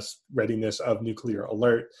constant readiness of nuclear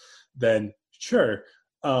alert, then sure.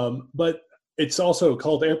 But it's also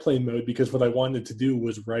called Airplane Mode because what I wanted to do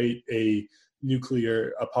was write a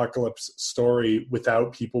nuclear apocalypse story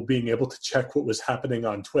without people being able to check what was happening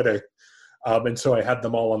on Twitter. And so I had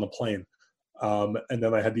them all on the plane. And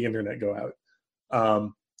then I had the internet go out.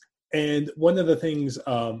 And one of the things,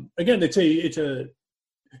 again,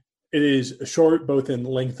 it is short both in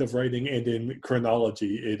length of writing and in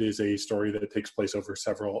chronology. It is a story that takes place over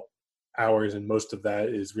several hours, and most of that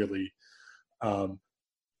is really,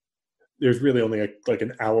 there's really only like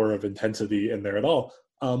an hour of intensity in there at all.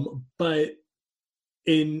 But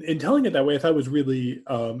in telling it that way, I thought it was really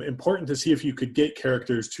important to see if you could get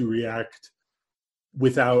characters to react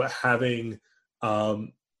without having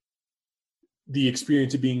the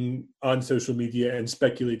experience of being on social media and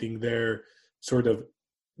speculating there sort of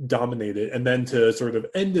dominate it, and then to sort of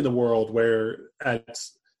end in a world where,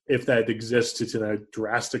 if that exists, it's in a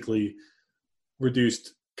drastically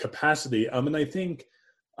reduced capacity. And I think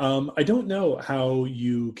I don't know how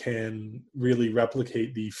you can really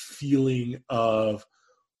replicate the feeling of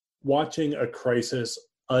watching a crisis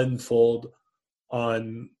unfold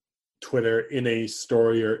on Twitter in a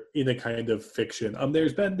story or in a kind of fiction.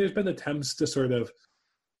 There's been attempts to sort of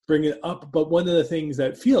bring it up, but one of the things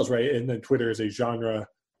that feels right, and then Twitter is a genre,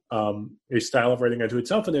 a style of writing unto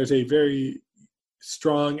itself, and there's a very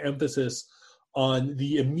strong emphasis on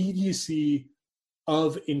the immediacy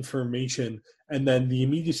of information, and then the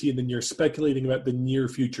immediacy, and then you're speculating about the near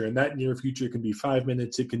future, and that near future can be 5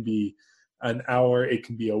 minutes, it can be an hour, it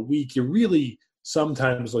can be a week. You're really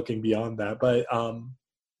sometimes looking beyond that. But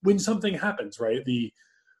when something happens, right,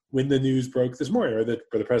 when the news broke this morning, or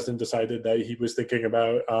the president decided that he was thinking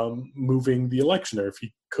about moving the election, or if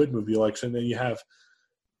he could move the election, then you have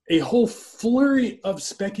a whole flurry of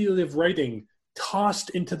speculative writing tossed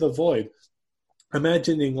into the void,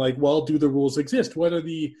 imagining like, well, do the rules exist? What are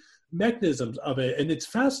the mechanisms of it? And it's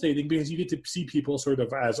fascinating because you get to see people sort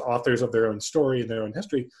of as authors of their own story and their own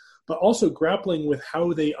history, but also grappling with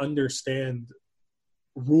how they understand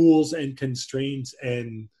rules and constraints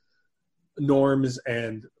and norms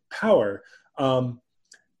and power.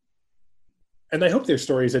 And I hope there's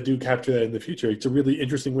stories that do capture that in the future. It's a really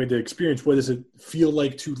interesting way to experience what does it feel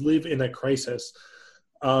like to live in a crisis.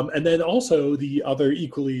 And then also the other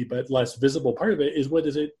equally but less visible part of it is what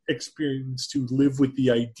does it experience to live with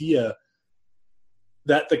the idea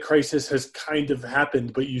that the crisis has kind of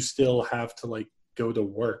happened, but you still have to like go to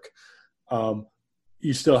work.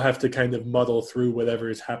 You still have to kind of muddle through whatever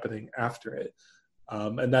is happening after it.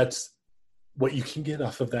 And that's what you can get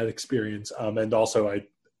off of that experience. And also I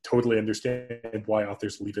totally understand why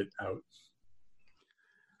authors leave it out.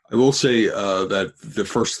 I will say that the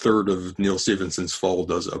first third of Neil Stephenson's Fall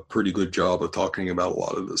does a pretty good job of talking about a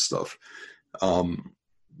lot of this stuff.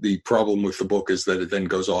 The problem with the book is that it then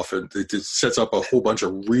goes off and it sets up a whole bunch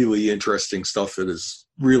of really interesting stuff that is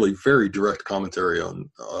really very direct commentary on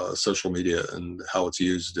social media and how it's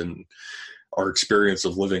used and our experience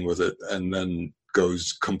of living with it, and then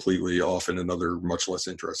goes completely off in another much less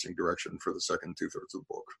interesting direction for the second 2/3 of the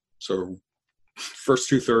book. So first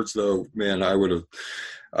 2/3 though, man, I would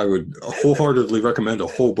wholeheartedly recommend a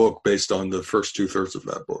whole book based on the first 2/3 of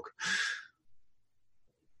that book.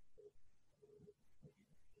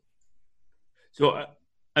 So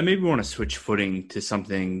I maybe want to switch footing to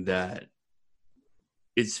something that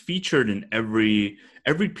is featured in every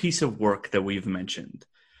piece of work that we've mentioned,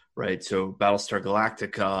 right? So Battlestar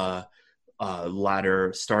Galactica,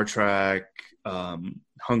 Ladder, Star Trek,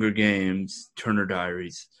 Hunger Games, Turner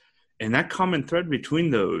Diaries. And that common thread between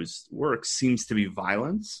those works seems to be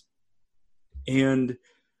violence. And,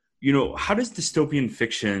 how does dystopian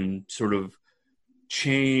fiction sort of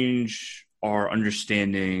change our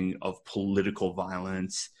understanding of political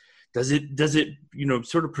violence? Does it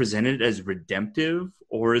sort of present it as redemptive,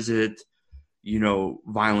 or is it,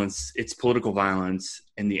 violence, it's political violence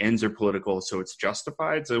and the ends are political, so it's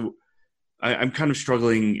justified? So I'm kind of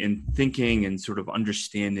struggling in thinking and sort of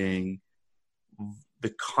understanding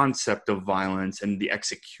the concept of violence and the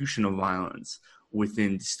execution of violence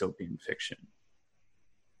within dystopian fiction.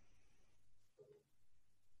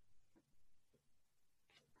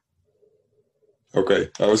 Okay,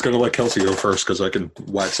 I was going to let Kelsey go first because I can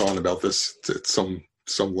wax on about this at some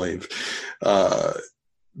length.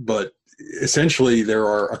 But essentially, there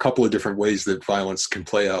are a couple of different ways that violence can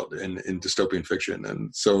play out in dystopian fiction.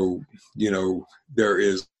 And so, there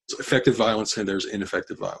is effective violence and there's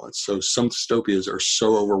ineffective violence. So some dystopias are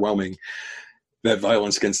so overwhelming that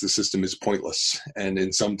violence against the system is pointless. And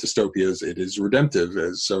in some dystopias, it is redemptive.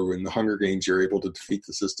 So in the Hunger Games, you're able to defeat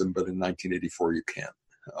the system, but in 1984, you can't.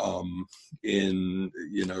 In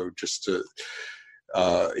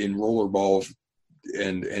Rollerball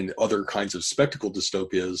and other kinds of spectacle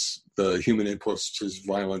dystopias, the human impulse to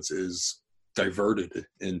violence is diverted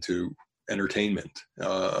into entertainment,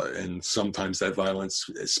 and sometimes that violence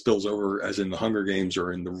spills over, as in the Hunger Games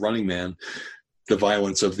or in the Running Man. The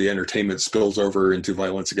violence of the entertainment spills over into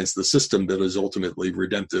violence against the system that is ultimately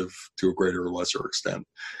redemptive to a greater or lesser extent.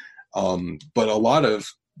 But a lot of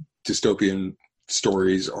dystopian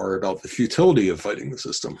stories are about the futility of fighting the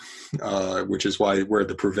system, which is where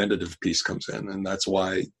the preventative piece comes in. And that's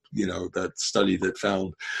why, that study that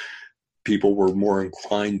found people were more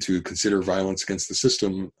inclined to consider violence against the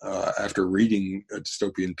system after reading a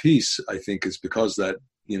dystopian piece, I think is because that,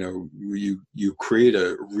 you create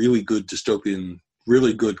a really good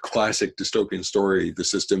classic dystopian story. The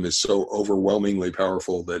system is so overwhelmingly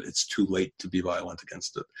powerful that it's too late to be violent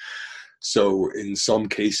against it. So in some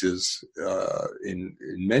cases, in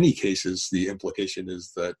many cases, the implication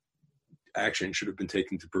is that action should have been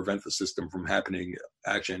taken to prevent the system from happening,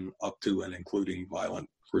 action up to and including violent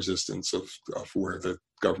resistance of where the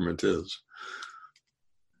government is.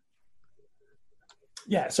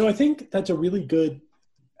 Yeah, so I think that's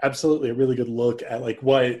absolutely a really good look at like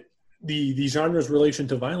what the genre's relation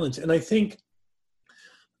to violence. And I think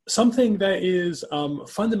something that is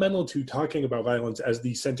fundamental to talking about violence as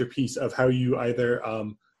the centerpiece of how you either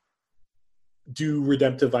do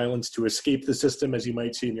redemptive violence to escape the system, as you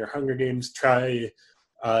might see in your Hunger Games, try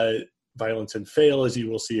violence and fail, as you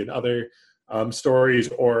will see in other stories,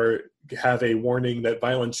 or have a warning that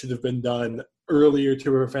violence should have been done earlier to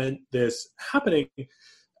prevent this happening,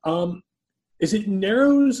 is it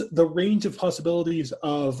narrows the range of possibilities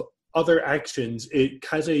of other actions. It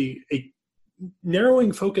has a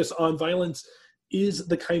narrowing focus on violence is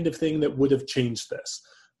the kind of thing that would have changed this.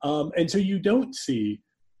 And so you don't see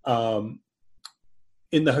in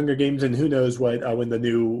the Hunger Games, and who knows what, when the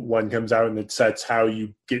new one comes out and it sets how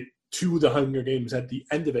you get to the Hunger Games at the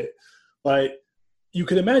end of it. But you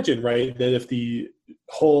can imagine, right, that if the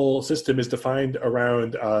whole system is defined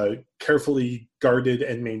around carefully guarded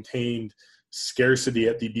and maintained scarcity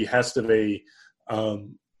at the behest of a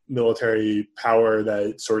military power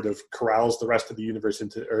that sort of corrals the rest of the universe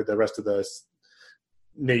or the rest of the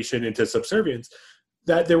nation into subservience,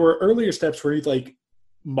 that there were earlier steps where like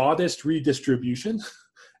modest redistribution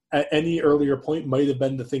at any earlier point might have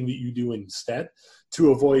been the thing that you do instead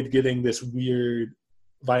to avoid getting this weird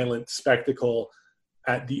violent spectacle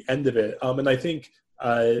at the end of it. And I think,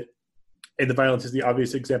 and the violence is the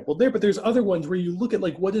obvious example there, but there's other ones where you look at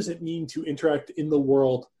like, what does it mean to interact in the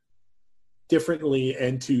world differently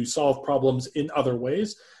and to solve problems in other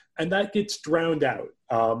ways? And that gets drowned out.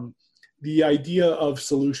 The idea of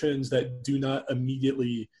solutions that do not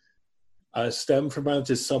immediately stem from violence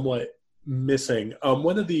is somewhat missing.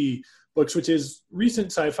 One of the books, which is recent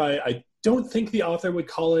sci-fi, I don't think the author would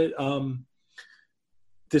call it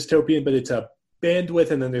dystopian, but it's a Bandwidth,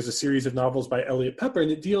 and then there's a series of novels by Elliot Pepper,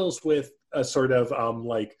 and it deals with a sort of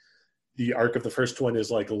like the arc of the first one is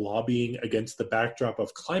like lobbying against the backdrop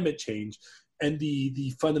of climate change, and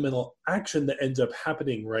the fundamental action that ends up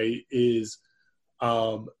happening, right, is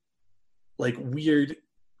like weird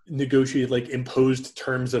negotiated, like imposed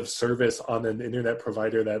terms of service on an internet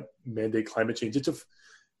provider that mandate climate change.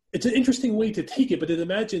 It's an interesting way to take it, but it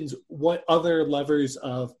imagines what other levers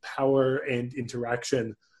of power and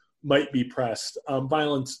interaction might be pressed.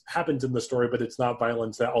 Violence happens in the story, but it's not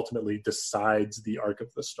violence that ultimately decides the arc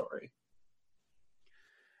of the story.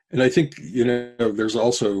 And I think, there's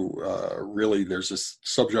also there's this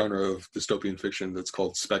subgenre of dystopian fiction that's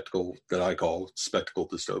called spectacle, that I call spectacle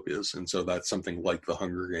dystopias. And so that's something like The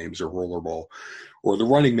Hunger Games or Rollerball or The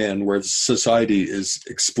Running Man, where society is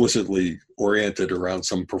explicitly oriented around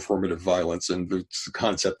some performative violence. And it's a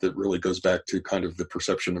concept that really goes back to kind of the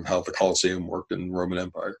perception of how the Colosseum worked in the Roman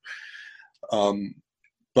Empire.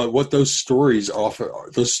 But what those stories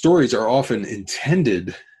are often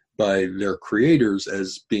intended by their creators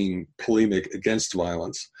as being polemic against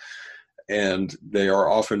violence. And they are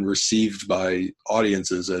often received by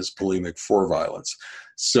audiences as polemic for violence.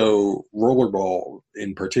 So Rollerball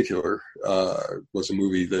in particular was a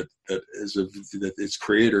movie that its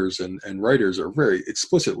creators and writers are very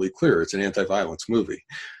explicitly clear. It's an anti-violence movie.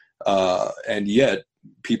 And yet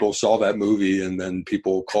people saw that movie, and then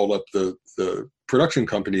people called up the production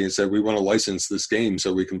company and said, we want to license this game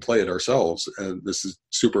so we can play it ourselves. And this is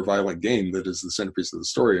super violent game that is the centerpiece of the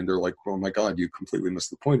story. And they're like, oh my God, you completely missed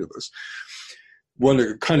the point of this.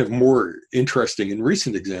 One kind of more interesting and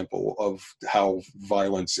recent example of how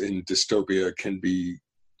violence in dystopia can be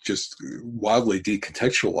just wildly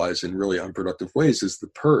decontextualized in really unproductive ways is The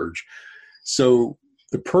Purge. So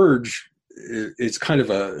The Purge, it's kind of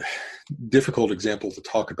a difficult example to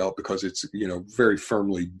talk about because it's, very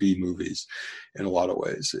firmly B movies in a lot of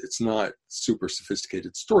ways. It's not super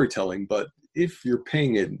sophisticated storytelling, but if you're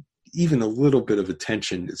paying it even a little bit of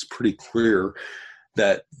attention, it's pretty clear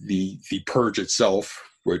that the purge itself,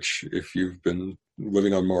 which if you've been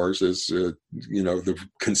living on Mars is, the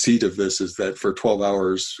conceit of this is that for 12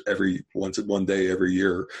 hours one day every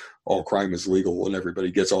year, all crime is legal and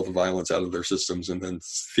everybody gets all the violence out of their systems. And then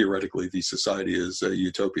theoretically the society is a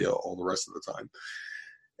utopia all the rest of the time.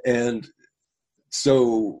 And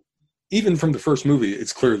so even from the first movie,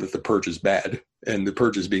 it's clear that the purge is bad, and the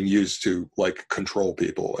purge is being used to control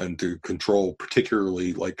people and to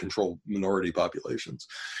particularly control minority populations.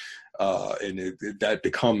 And it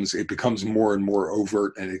becomes more and more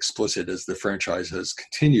overt and explicit as the franchise has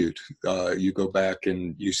continued. You go back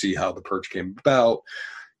and you see how the purge came about.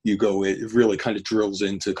 It really kind of drills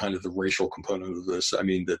into kind of the racial component of this. I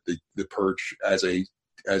mean, that the purge as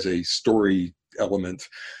a story element,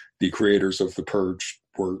 the creators of the purge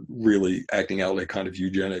were really acting out a kind of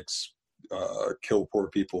eugenics, kill poor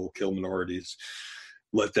people, kill minorities,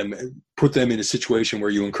 put them in a situation where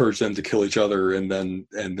you encourage them to kill each other and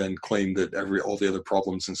then claim that all the other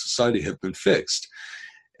problems in society have been fixed.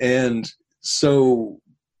 And so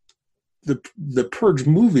the Purge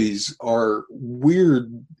movies are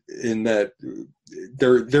weird in that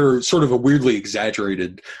they're sort of a weirdly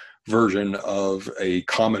exaggerated version of a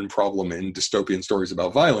common problem in dystopian stories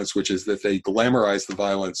about violence, which is that they glamorize the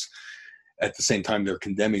violence at the same time they're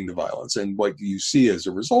condemning the violence. And what you see as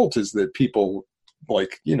a result is that people,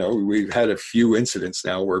 we've had a few incidents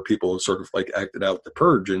now where people have sort of acted out the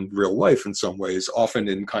purge in real life in some ways, often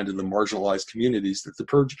in kind of the marginalized communities that the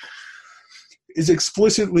purge is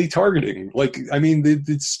explicitly targeting.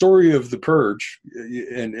 The story of the purge,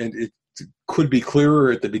 and it could be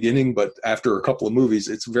clearer at the beginning, but after a couple of movies,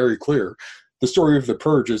 it's very clear. The story of the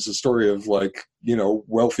purge is a story of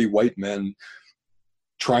wealthy white men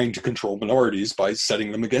trying to control minorities by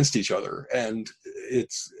setting them against each other. And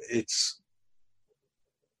it's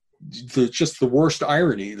just the worst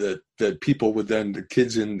irony that people would then, the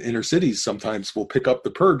kids in inner cities sometimes will pick up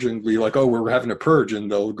the purge and be like, oh, we're having a purge,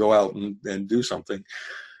 and they'll go out and do something.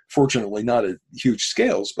 Fortunately, not at huge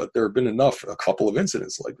scales, but there have been a couple of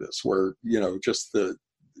incidents like this where, just the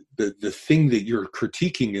thing that you're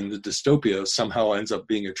critiquing in the dystopia somehow ends up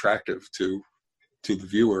being attractive to the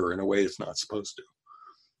viewer in a way it's not supposed to.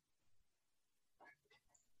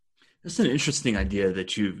 That's an interesting idea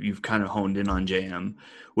that you've kind of honed in on, JM,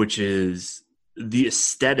 which is the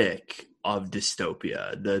aesthetic of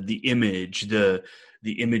dystopia, the image, the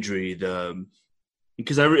imagery, the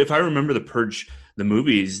because if I remember the Purge, the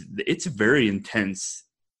movies, it's very intense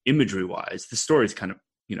imagery wise. The story's kind of,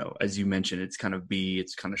 as you mentioned, it's kind of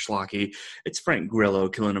it's kind of schlocky. It's Frank Grillo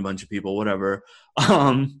killing a bunch of people, whatever.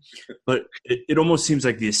 But it almost seems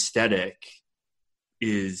like the aesthetic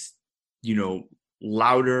is,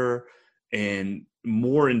 louder and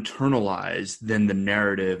more internalized than the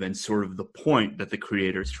narrative and sort of the point that the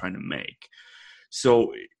creator is trying to make.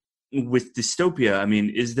 So with dystopia, I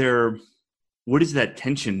mean, what is that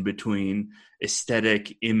tension between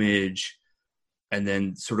aesthetic, image, and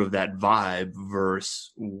then sort of that vibe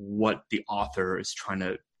versus what the author is trying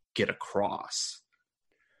to get across?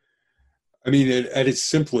 I mean, at its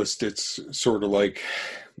simplest, it's sort of like,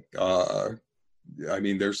 I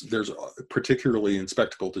mean, there's particularly in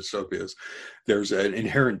spectacle dystopias, there's an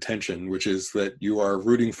inherent tension, which is that you are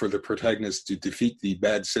rooting for the protagonist to defeat the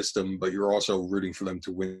bad system, but you're also rooting for them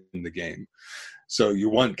to win the game. So you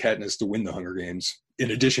want Katniss to win the Hunger Games,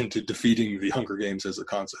 in addition to defeating the Hunger Games as a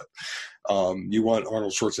concept. You want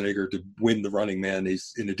Arnold Schwarzenegger to win the Running Man,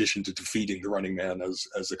 in addition to defeating the Running Man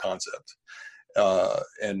as a concept.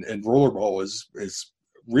 And Rollerball is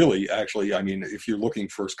really, actually, I mean, if you're looking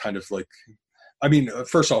for kind of like, I mean,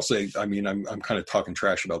 first I'll say, I mean, I'm kind of talking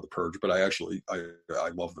trash about The Purge, but I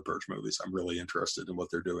love the Purge movies. I'm really interested in what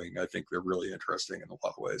they're doing. I think they're really interesting in a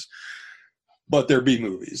lot of ways. But they're B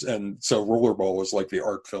movies, and so Rollerball is like the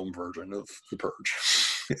art film version of The Purge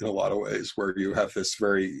in a lot of ways, where you have this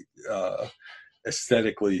very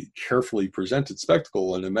aesthetically carefully presented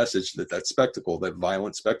spectacle and a message that spectacle, that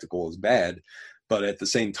violent spectacle, is bad. But at the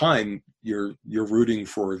same time, you're rooting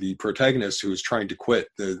for the protagonist who is trying to quit.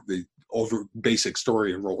 The over basic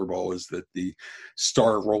story of Rollerball is that the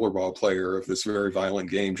star rollerball player of this very violent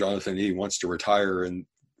game, Jonathan E., wants to retire, and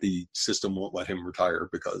the system won't let him retire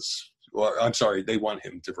because, well, I'm sorry, they want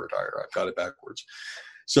him to retire. I've got it backwards.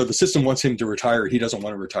 So the system wants him to retire. He doesn't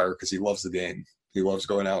want to retire because he loves the game. He loves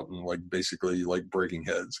going out and like basically like breaking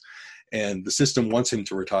heads. And the system wants him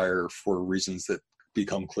to retire for reasons that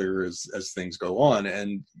become clear as things go on.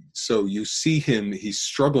 And so you see him, he's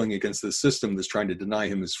struggling against the system that's trying to deny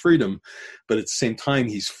him his freedom, but at the same time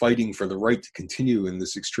he's fighting for the right to continue in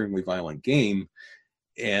this extremely violent game.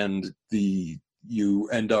 And you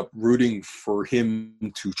end up rooting for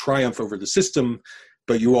him to triumph over the system,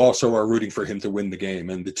 but you also are rooting for him to win the game.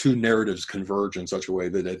 And the two narratives converge in such a way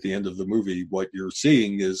that at the end of the movie, what you're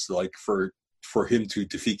seeing is like for him to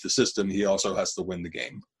defeat the system, he also has to win the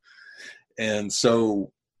game. And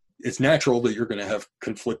so it's natural that you're going to have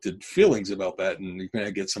conflicted feelings about that, and you're going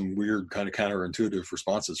to get some weird kind of counterintuitive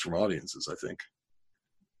responses from audiences, I think.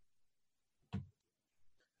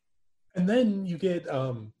 And then you get,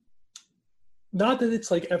 not that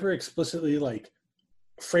it's like ever explicitly like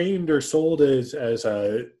framed or sold as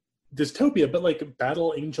a dystopia, but like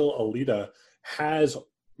Battle Angel Alita has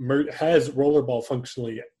Rollerball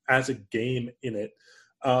functionally as a game in it.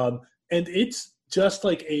 And it's just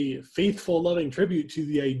like a faithful, loving tribute to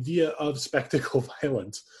the idea of spectacle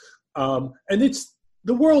violence. And it's,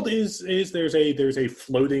 the world is there's a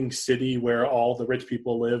floating city where all the rich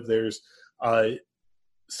people live. There's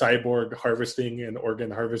cyborg harvesting and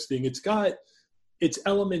organ harvesting. It's got its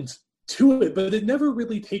elements to it, but it never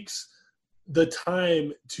really takes the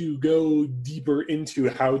time to go deeper into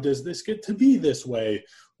how does this get to be this way?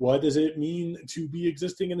 What does it mean to be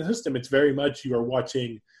existing in the system? It's very much you are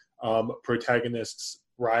watching protagonists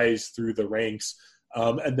rise through the ranks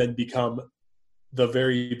and then become the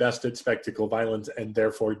very best at spectacle violence, and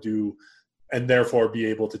therefore be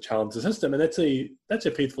able to challenge the system. And that's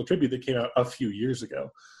a faithful tribute that came out a few years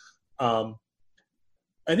ago.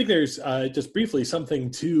 I think there's just briefly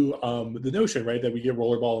something to the notion, right, that we get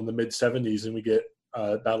Rollerball in the mid 70s and we get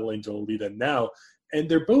Battle Angel Alita now, and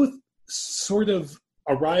they're both sort of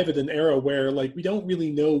arrive at an era where like we don't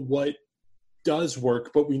really know what does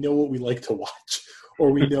work, but we know what we like to watch,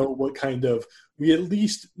 or we know what kind of, we at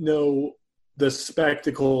least know the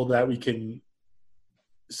spectacle that we can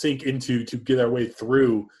sink into to get our way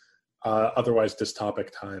through otherwise dystopic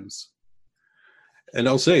times. And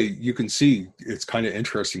I'll say, you can see it's kind of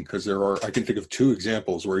interesting because I can think of two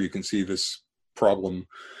examples where you can see this problem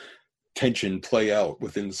tension play out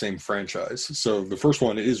within the same franchise. So the first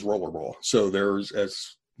one is Rollerball. So there's,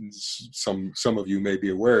 as some of you may be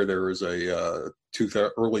aware, there is a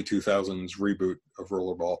early 2000s reboot of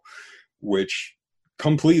Rollerball, which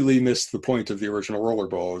completely missed the point of the original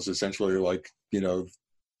Rollerball. It was essentially like,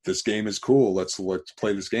 this game is cool, let's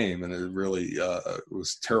play this game, and it really it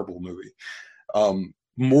was a terrible movie.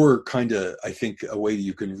 more kind of, I think, a way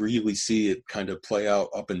you can really see it kind of play out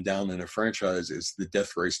up and down in a franchise is the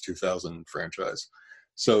Death Race 2000 franchise.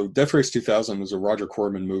 So Death Race 2000 was a Roger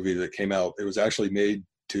Corman movie that came out. It was actually made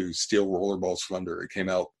to steal Rollerball's thunder. It came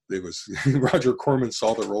out, it was Roger Corman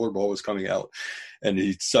saw that Rollerball was coming out, and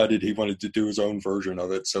he decided he wanted to do his own version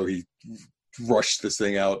of it. So he rushed this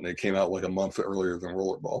thing out, and it came out like a month earlier than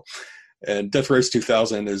Rollerball. And Death Race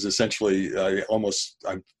 2000 is essentially, I'm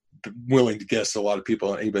willing to guess a lot of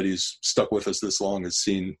people, anybody who's stuck with us this long has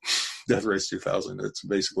seen Death Race 2000. It's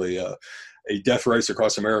basically a death race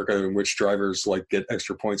across America in which drivers like get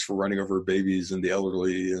extra points for running over babies and the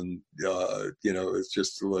elderly, and it's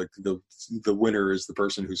just like the winner is the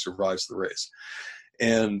person who survives the race.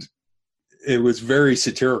 And it was very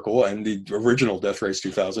satirical, and the original Death Race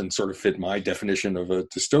 2000 sort of fit my definition of a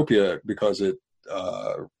dystopia because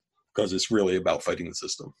it's really about fighting the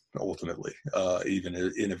system ultimately, even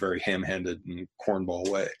in a very ham-handed and cornball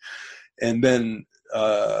way. And then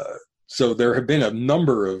so there have been a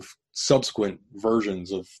number of subsequent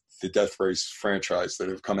versions of the Death Race franchise that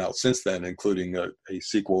have come out since then, including a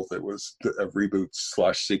sequel that was a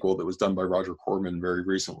reboot/sequel that was done by Roger Corman very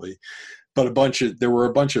recently. But there were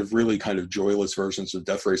a bunch of really kind of joyless versions of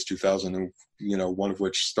Death Race 2000, and one of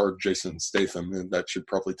which starred Jason Statham, and that should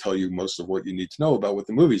probably tell you most of what you need to know about what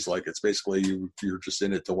the movie's like. It's basically you're just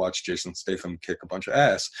in it to watch Jason Statham kick a bunch of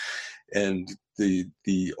ass, and the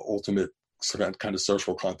ultimate kind of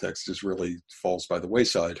social context is really falls by the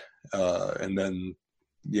wayside. And then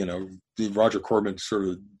Roger Corman sort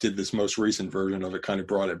of did this most recent version of it, kind of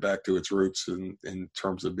brought it back to its roots in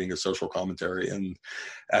terms of being a social commentary. And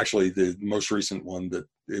actually the most recent one that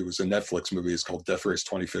it was a Netflix movie is called Death Race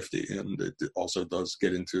 2050. And it also does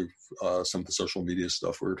get into some of the social media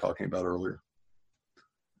stuff we were talking about earlier.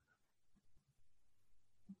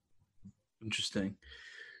 Interesting.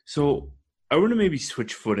 So I want to maybe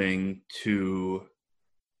switch footing to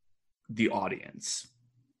the audience.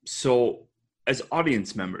 So as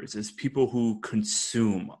audience members, as people who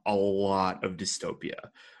consume a lot of dystopia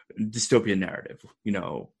narrative,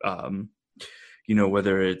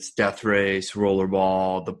 whether it's Death Race,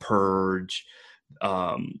 Rollerball, The Purge,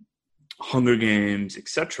 Hunger Games,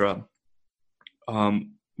 etc.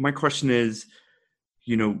 My question is,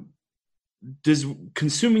 does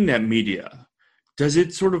consuming that media, does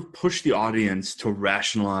it sort of push the audience to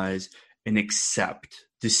rationalize and accept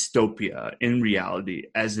dystopia in reality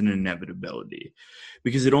as an inevitability?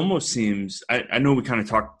 Because it almost seems, I know we kind of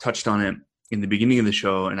touched on it in the beginning of the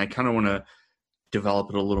show, and I kind of want to develop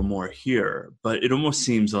it a little more here, but it almost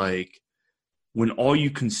seems like when all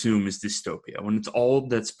you consume is dystopia, when it's all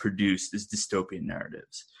that's produced is dystopian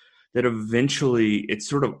narratives, that eventually it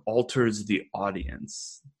sort of alters the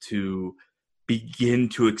audience to begin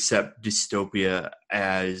to accept dystopia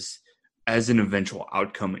as an eventual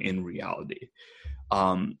outcome in reality.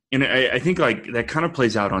 And I think like that kind of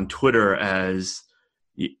plays out on Twitter as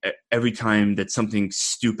every time that something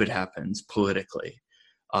stupid happens politically,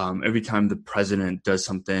 every time the president does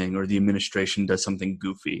something or the administration does something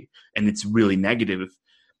goofy and it's really negative,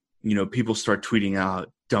 people start tweeting out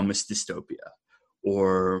dumbest dystopia,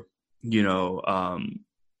 or,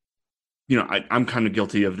 I'm kind of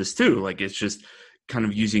guilty of this too. Like, it's just kind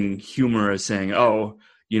of using humor as saying, oh,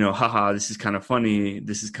 haha, this is kind of funny.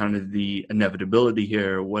 This is kind of the inevitability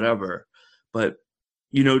here, whatever. But,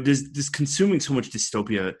 does consuming so much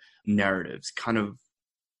dystopia narratives kind of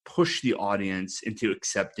push the audience into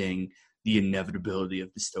accepting the inevitability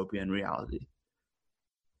of dystopia in reality?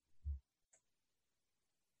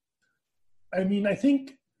 I mean, I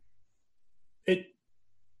think it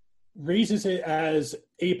raises it as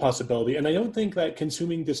a possibility. And I don't think that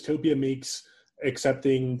consuming dystopia makes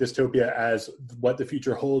accepting dystopia as what the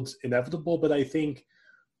future holds inevitable. But I think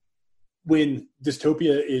when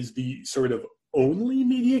dystopia is the sort of only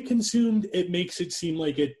media consumed, it makes it seem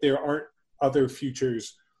like there aren't other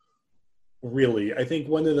futures really. I think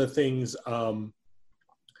one of the things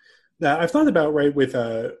that I've thought about, right, with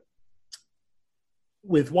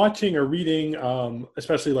watching or reading,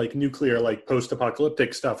 especially like nuclear, like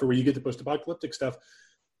post-apocalyptic stuff, or where you get the post-apocalyptic stuff,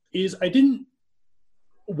 is I didn't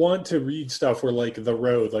want to read stuff where like The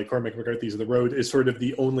Road, like Cormac McCarthy's The Road, is sort of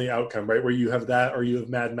the only outcome, right? Where you have that, or you have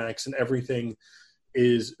Mad Max, and everything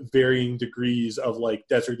is varying degrees of like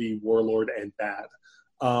deserty, warlord, and bad.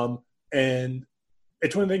 And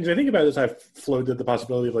it's one of the things I think about as I've floated the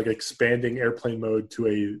possibility of like expanding Airplane Mode to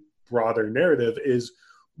a broader narrative is,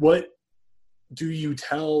 what do you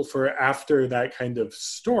tell for after that kind of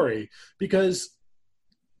story? Because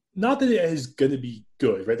not that it is going to be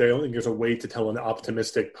good, right? I don't think there's a way to tell an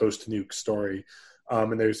optimistic post-nuke story.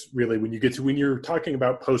 And there's really, when you're talking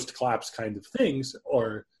about post-collapse kind of things,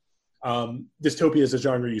 or dystopia is a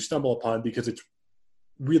genre you stumble upon because it's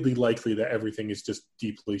really likely that everything is just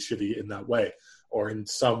deeply shitty in that way, or in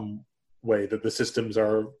some way that the systems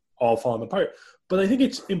are all falling apart. But I think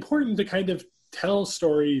it's important to kind of tell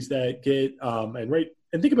stories that get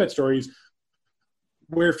and think about stories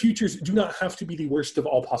where futures do not have to be the worst of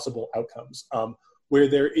all possible outcomes, where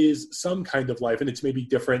there is some kind of life, and it's maybe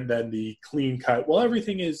different than the clean cut, well,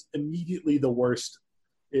 everything is immediately the worst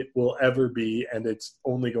it will ever be, and it's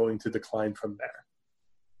only going to decline from there.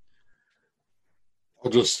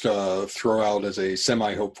 I'll just throw out as a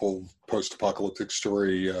semi-hopeful post-apocalyptic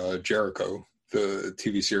story, Jericho, the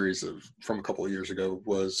TV series from a couple of years ago,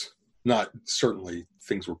 was not, certainly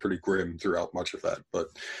things were pretty grim throughout much of that, but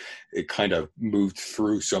it kind of moved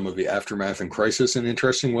through some of the aftermath and crisis in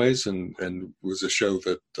interesting ways, and was a show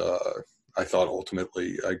that I thought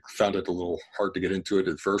ultimately, I found it a little hard to get into it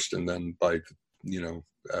at first, and then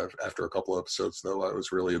after a couple of episodes, though, I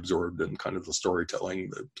was really absorbed in kind of the storytelling,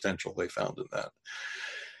 the potential they found in that.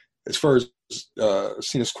 As far as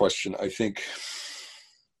Sina's question, I think,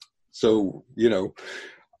 so,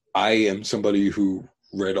 I am somebody who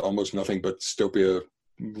read and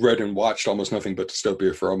watched almost nothing but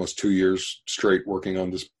dystopia for almost 2 years straight working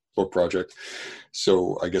on this book project.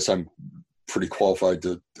 So I guess I'm pretty qualified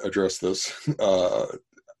to address this. I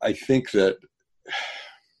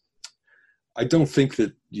don't think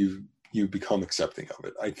that you become accepting of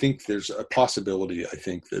it. I think there's a possibility,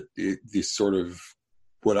 that this sort of,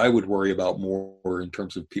 what I would worry about more in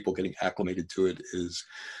terms of people getting acclimated to it is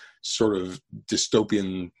sort of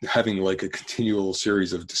dystopian, having like a continual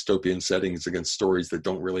series of dystopian settings against stories that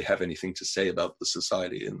don't really have anything to say about the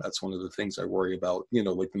society. And that's one of the things I worry about,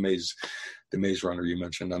 like the Maze Runner you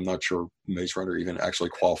mentioned. I'm not sure Maze Runner even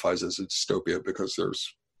actually qualifies as a dystopia because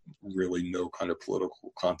there's really no kind of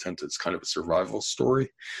political content. It's kind of a survival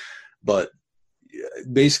story. But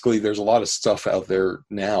basically there's a lot of stuff out there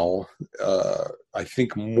now, I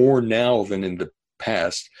think more now than in the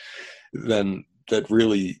past, that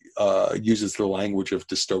really uses the language of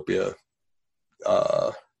dystopia,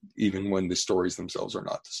 even when the stories themselves are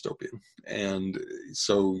not dystopian. And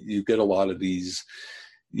so you get a lot of these,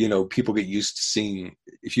 people get used to seeing,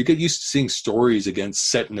 if you get used to seeing stories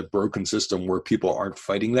set in a broken system where people aren't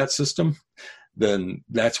fighting that system, then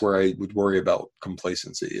that's where I would worry about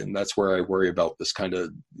complacency. And that's where I worry about this kind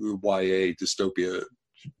of YA dystopia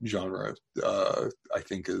genre, I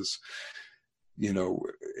think is,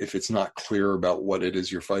 if it's not clear about what it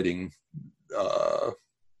is you're fighting,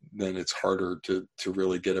 then it's harder to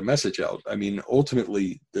really get a message out. I mean,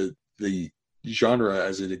 ultimately, the genre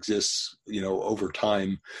as it exists, over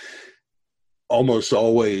time, almost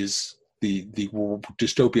always the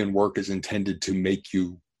dystopian work is intended to make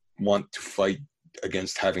you want to fight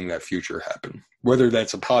against having that future happen. Whether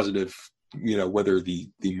that's a positive, whether the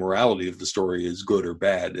morality of the story is good or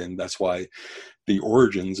bad. And that's why the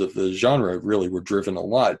origins of the genre really were driven a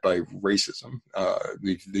lot by racism.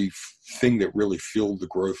 The thing that really fueled the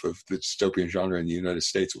growth of the dystopian genre in the United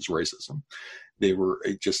States was racism. They were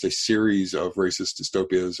just a series of racist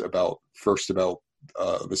dystopias about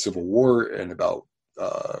the Civil War and about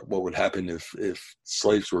what would happen if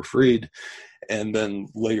slaves were freed, and then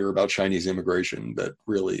later about Chinese immigration. That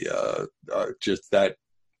really just that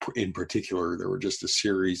in particular, there were just a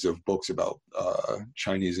series of books about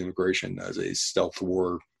Chinese immigration as a stealth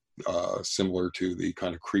war, similar to the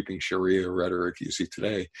kind of creeping Sharia rhetoric you see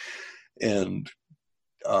today. And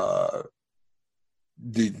the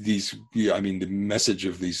message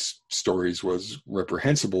of these stories was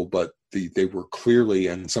reprehensible, but they were clearly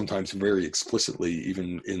and sometimes very explicitly,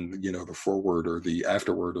 even in the foreword or the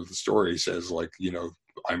afterword of the story, says like,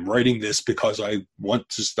 I'm writing this because I want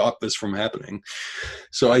to stop this from happening.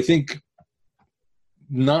 So I think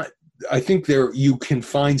there you can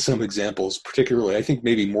find some examples, particularly I think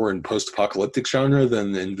maybe more in post-apocalyptic genre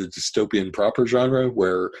than in the dystopian proper genre,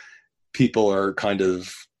 where people are kind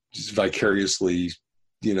of just vicariously,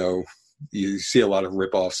 you see a lot of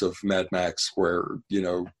ripoffs of Mad Max where,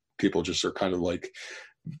 people just are kind of like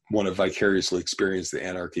want to vicariously experience the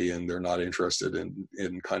anarchy and they're not interested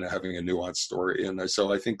in kind of having a nuanced story. And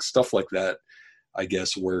so I think stuff like that, I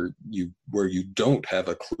guess, where you don't have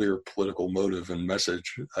a clear political motive and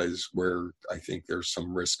message is where I think there's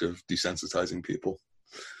some risk of desensitizing people.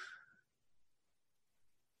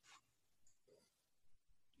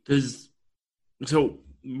 So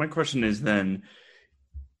my question is then,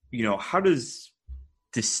 how does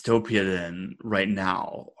dystopia then right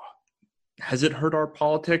now, has it hurt our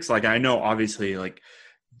politics? Like, I know obviously like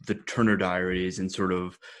the Turner Diaries and sort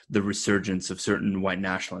of the resurgence of certain white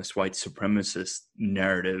nationalist, white supremacist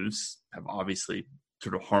narratives have obviously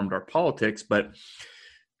sort of harmed our politics. But,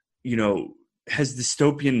 has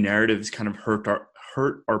dystopian narratives kind of hurt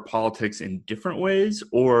our politics in different ways?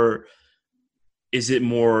 Or is it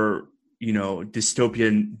more,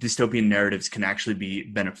 dystopian narratives can actually be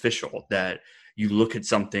beneficial, that you look at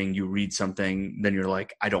something, you read something, then you're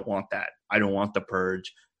like, I don't want that. I don't want the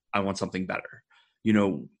purge. I want something better.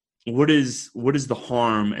 What is the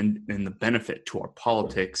harm and the benefit to our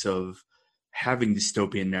politics of having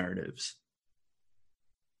dystopian narratives?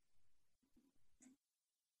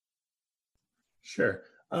 Sure.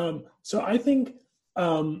 So I think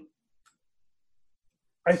the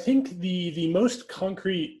most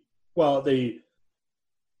concrete,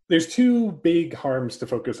 there's two big harms to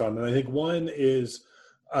focus on, and I think one is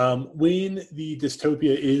when the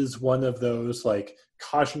dystopia is one of those like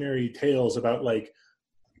cautionary tales about like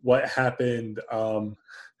what happened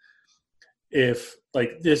if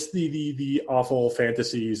like this the awful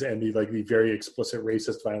fantasies and the very explicit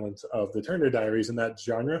racist violence of the Turner Diaries and that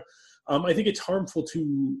genre. I think it's harmful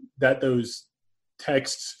to that those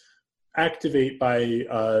texts activate by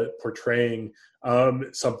portraying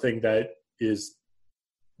something that is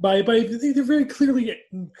by they're very clearly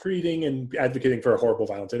creating and advocating for a horrible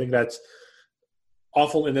violence. I think that's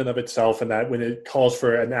awful in and of itself, and that when it calls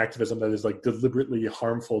for an activism that is like deliberately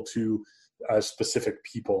harmful to specific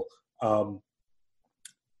people,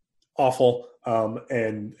 awful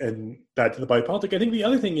and bad to the body politic. I think the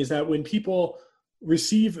other thing is that when people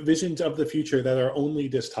receive visions of the future that are only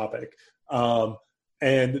dystopic,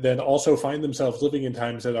 and then also find themselves living in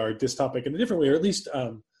times that are dystopic in a different way, or at least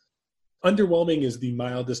underwhelming is the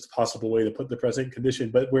mildest possible way to put the present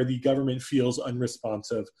condition, but where the government feels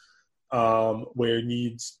unresponsive, where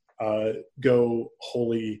needs go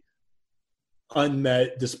wholly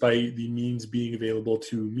unmet despite the means being available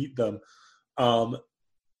to meet them. And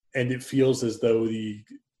it feels as though the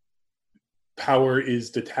power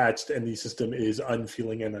is detached and the system is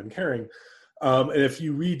unfeeling and uncaring. And if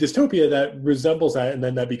you read Dystopia, that resembles that, and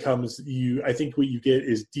then that becomes I think what you get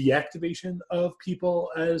is deactivation of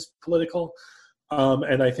people as political.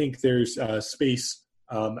 And I think there's space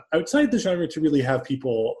outside the genre to really have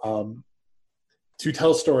people to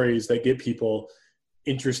tell stories that get people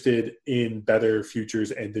interested in better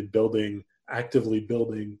futures and in actively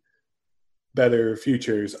building better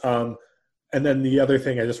futures. And then the other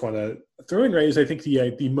thing I just want to throw in, right, is I think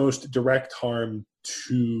the most direct harm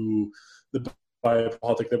to the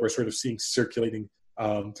biopolitic that we're sort of seeing circulating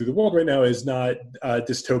through the world right now is not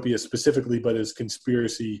dystopia specifically, but as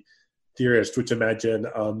conspiracy theorists, which imagine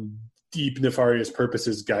deep nefarious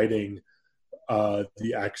purposes guiding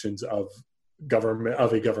the actions of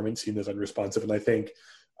a government seen as unresponsive. And I think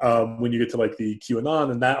when you get to like the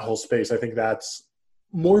QAnon and that whole space, I think that's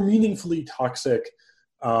more meaningfully toxic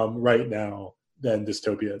right now than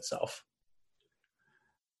dystopia itself.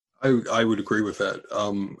 I would agree with that.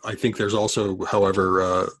 I think there's also,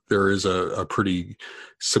 however, there is a pretty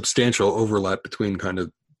substantial overlap between kind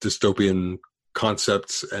of dystopian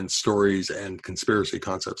concepts and stories and conspiracy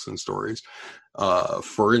concepts and stories.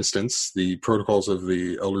 For instance, the Protocols of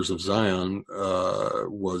the Elders of Zion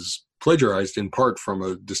was plagiarized in part from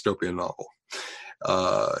a dystopian novel.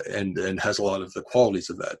 And has a lot of the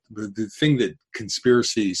qualities of that. The thing that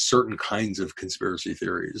certain kinds of conspiracy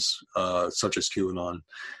theories, such as QAnon,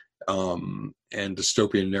 and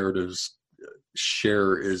dystopian narratives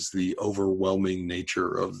share is the overwhelming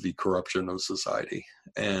nature of the corruption of society.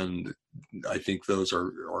 And I think those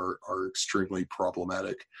are extremely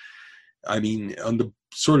problematic. I mean, on the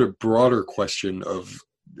sort of broader question of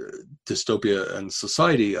dystopia and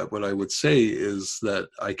society, what I would say is that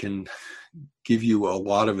I can give you a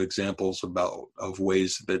lot of examples of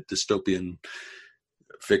ways that dystopian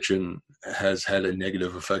fiction has had a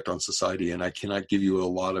negative effect on society, and I cannot give you a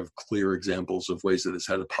lot of clear examples of ways that it's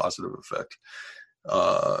had a positive effect.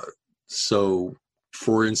 So,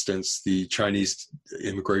 for instance, the Chinese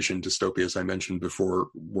immigration dystopias I mentioned before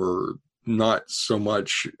were not so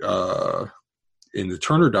much in the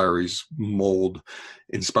Turner Diaries mold,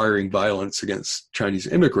 inspiring violence against Chinese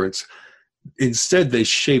immigrants. Instead, they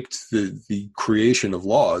shaped the creation of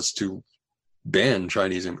laws to ban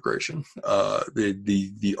Chinese immigration.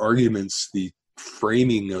 The arguments, the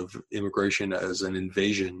framing of immigration as an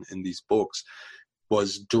invasion in these books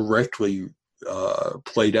was directly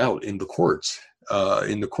played out in the courts,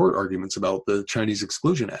 in the court arguments about the Chinese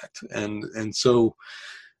Exclusion Act. And so,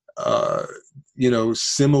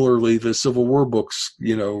 similarly, the Civil War books,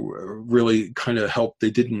 really kind of helped.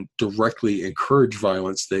 They didn't directly encourage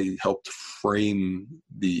violence. They helped frame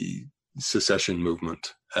the secession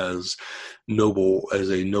movement as a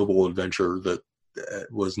noble adventure that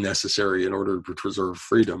was necessary in order to preserve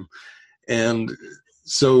freedom. And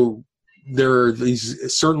so there are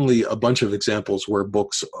these certainly a bunch of examples where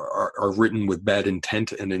books are written with bad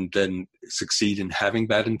intent and then succeed in having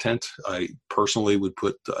bad intent. I personally would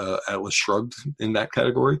put Atlas Shrugged in that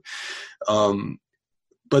category.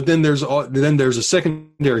 But then there's a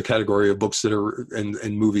secondary category of books that are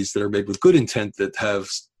and movies that are made with good intent that have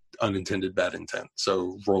unintended bad intent.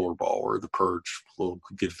 So Rollerball or The Purge, we'll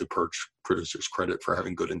give The Purge producers credit for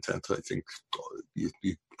having good intent. I think you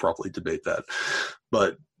probably debate that,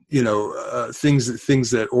 but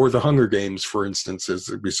things that, or The Hunger Games, for instance, as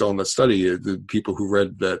we saw in that study, the people who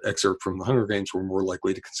read that excerpt from The Hunger Games were more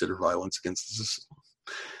likely to consider violence against the system.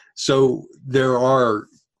 So there are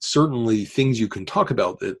certainly things you can talk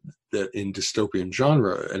about that in dystopian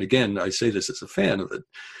genre, and again, I say this as a fan of it,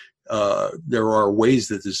 there are ways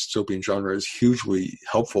that the dystopian genre is hugely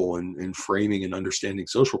helpful in framing and understanding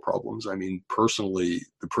social problems. I mean, personally,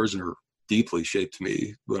 The Prisoner deeply shaped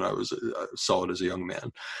me when I saw it as a young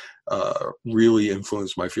man, really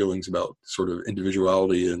influenced my feelings about sort of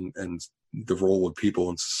individuality and the role of people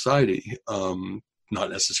in society. Not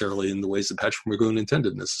necessarily in the ways that Patrick McGowan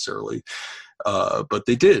intended necessarily, but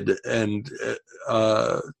they did. And,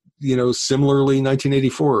 similarly,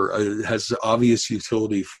 1984 has obvious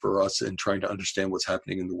utility for us in trying to understand what's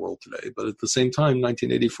happening in the world today. But at the same time,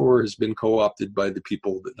 1984 has been co-opted by the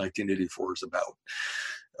people that 1984 is about.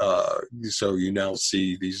 So you now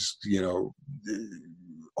see these,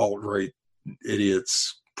 alt-right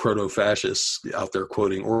idiots, proto-fascists out there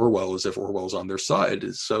quoting Orwell as if Orwell's on their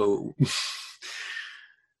side. So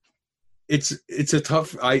it's a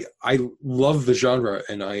tough. I love the genre,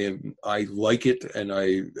 and I like it, and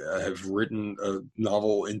I have written a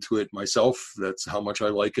novel into it myself. That's how much I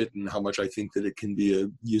like it, and how much I think that it can be a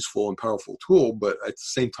useful and powerful tool. But at the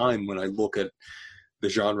same time, when I look at the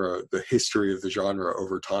genre, the history of the genre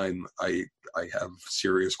over time, I have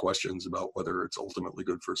serious questions about whether it's ultimately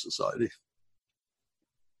good for society.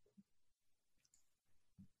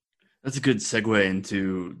 That's a good segue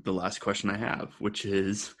into the last question I have, which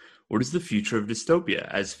is, what is the future of dystopia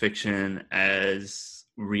as fiction, as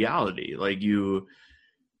reality? Like we've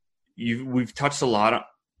touched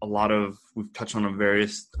we've touched on a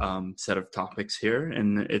various set of topics here,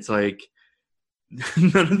 and it's like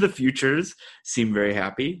none of the futures seem very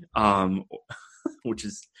happy, which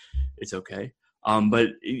is, it's okay.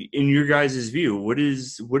 But in your guys' view, what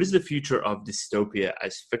is the future of dystopia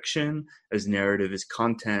as fiction, as narrative, as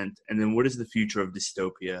content, and then what is the future of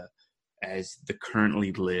dystopia as the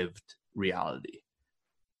currently lived reality?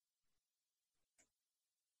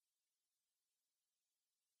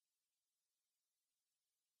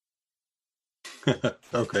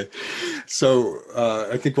 Okay, so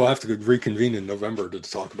I think we'll have to reconvene in November to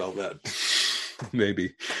talk about that.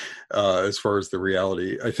 Maybe as far as the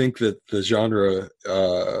reality, I think that the genre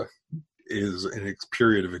is in a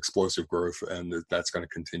period of explosive growth, and that's going to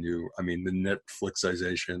continue. I mean, the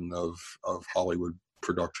Netflixization of Hollywood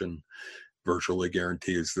production virtually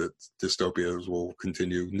guarantees that dystopias will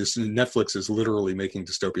continue. Netflix is literally making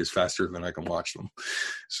dystopias faster than I can watch them.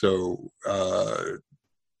 So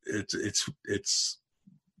it's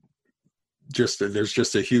just, there's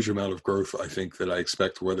just a huge amount of growth, I think, that I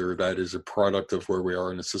expect, whether that is a product of where we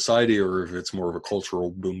are in a society or if it's more of a cultural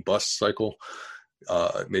boom bust cycle.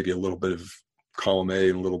 Maybe a little bit of column A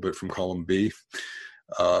and a little bit from column B.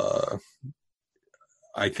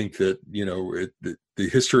 I think that, the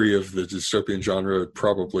history of the dystopian genre,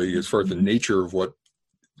 probably as far as the nature of what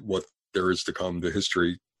there is to come, the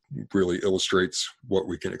history really illustrates what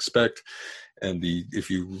we can expect. And if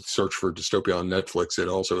you search for dystopia on Netflix, it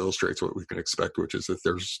also illustrates what we can expect, which is that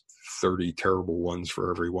there's 30 terrible ones for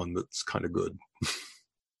every one that's kind of good.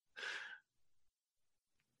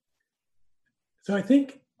 So I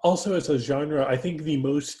think also as a genre, I think the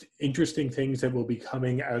most interesting things that will be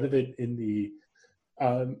coming out of it in the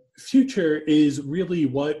future is really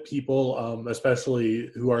what people, especially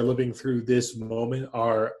who are living through this moment,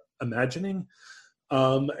 are imagining.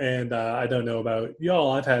 And I don't know about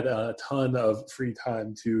y'all, I've had a ton of free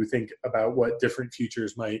time to think about what different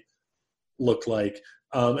futures might look like.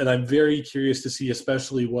 And I'm very curious to see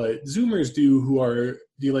especially what Zoomers do who are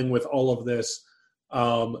dealing with all of this,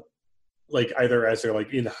 like either as they're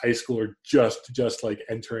like in high school or just like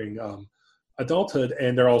entering adulthood.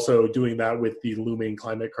 And they're also doing that with the looming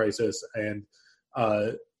climate crisis and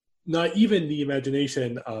not even the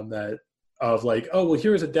imagination that of like, oh, well,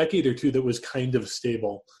 here was a decade or two that was kind of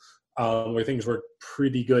stable, where things were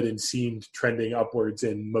pretty good and seemed trending upwards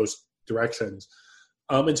in most directions.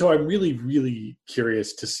 And so I'm really, really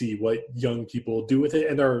curious to see what young people do with it,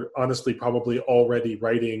 and are honestly probably already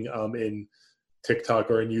writing in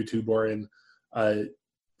TikTok or in YouTube or in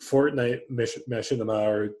Fortnite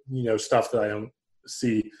machinima, or stuff that I don't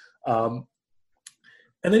see. And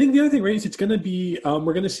I think the other thing, right, is it's going to be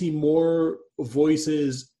we're going to see more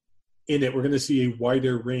voices in it. We're going to see a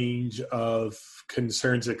wider range of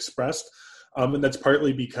concerns expressed, and that's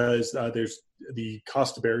partly because there's the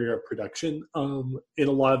cost barrier of production in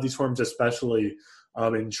a lot of these forms, especially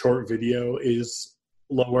in short video, is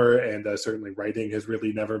lower, and certainly writing has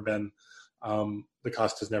really never been the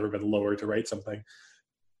cost has never been lower to write something.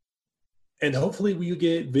 And hopefully we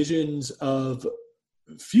get visions of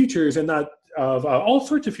futures, and not of all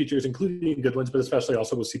sorts of futures, including good ones, but especially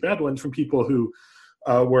also we'll see bad ones from people who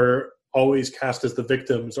were always cast as the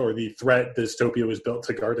victims or the threat dystopia was built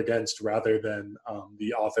to guard against, rather than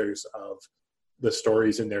the authors of the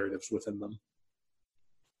stories and narratives within them.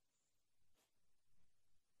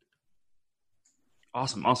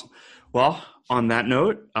 Awesome. Well, on that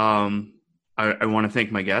note, I want to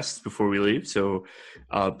thank my guests before we leave. So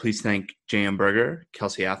please thank J.M. Berger,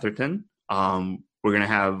 Kelsey Atherton. We're going to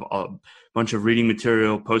have a bunch of reading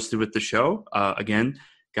material posted with the show. Again,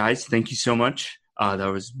 guys, thank you so much. That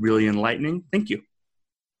was really enlightening. Thank you.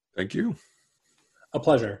 Thank you. A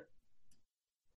pleasure.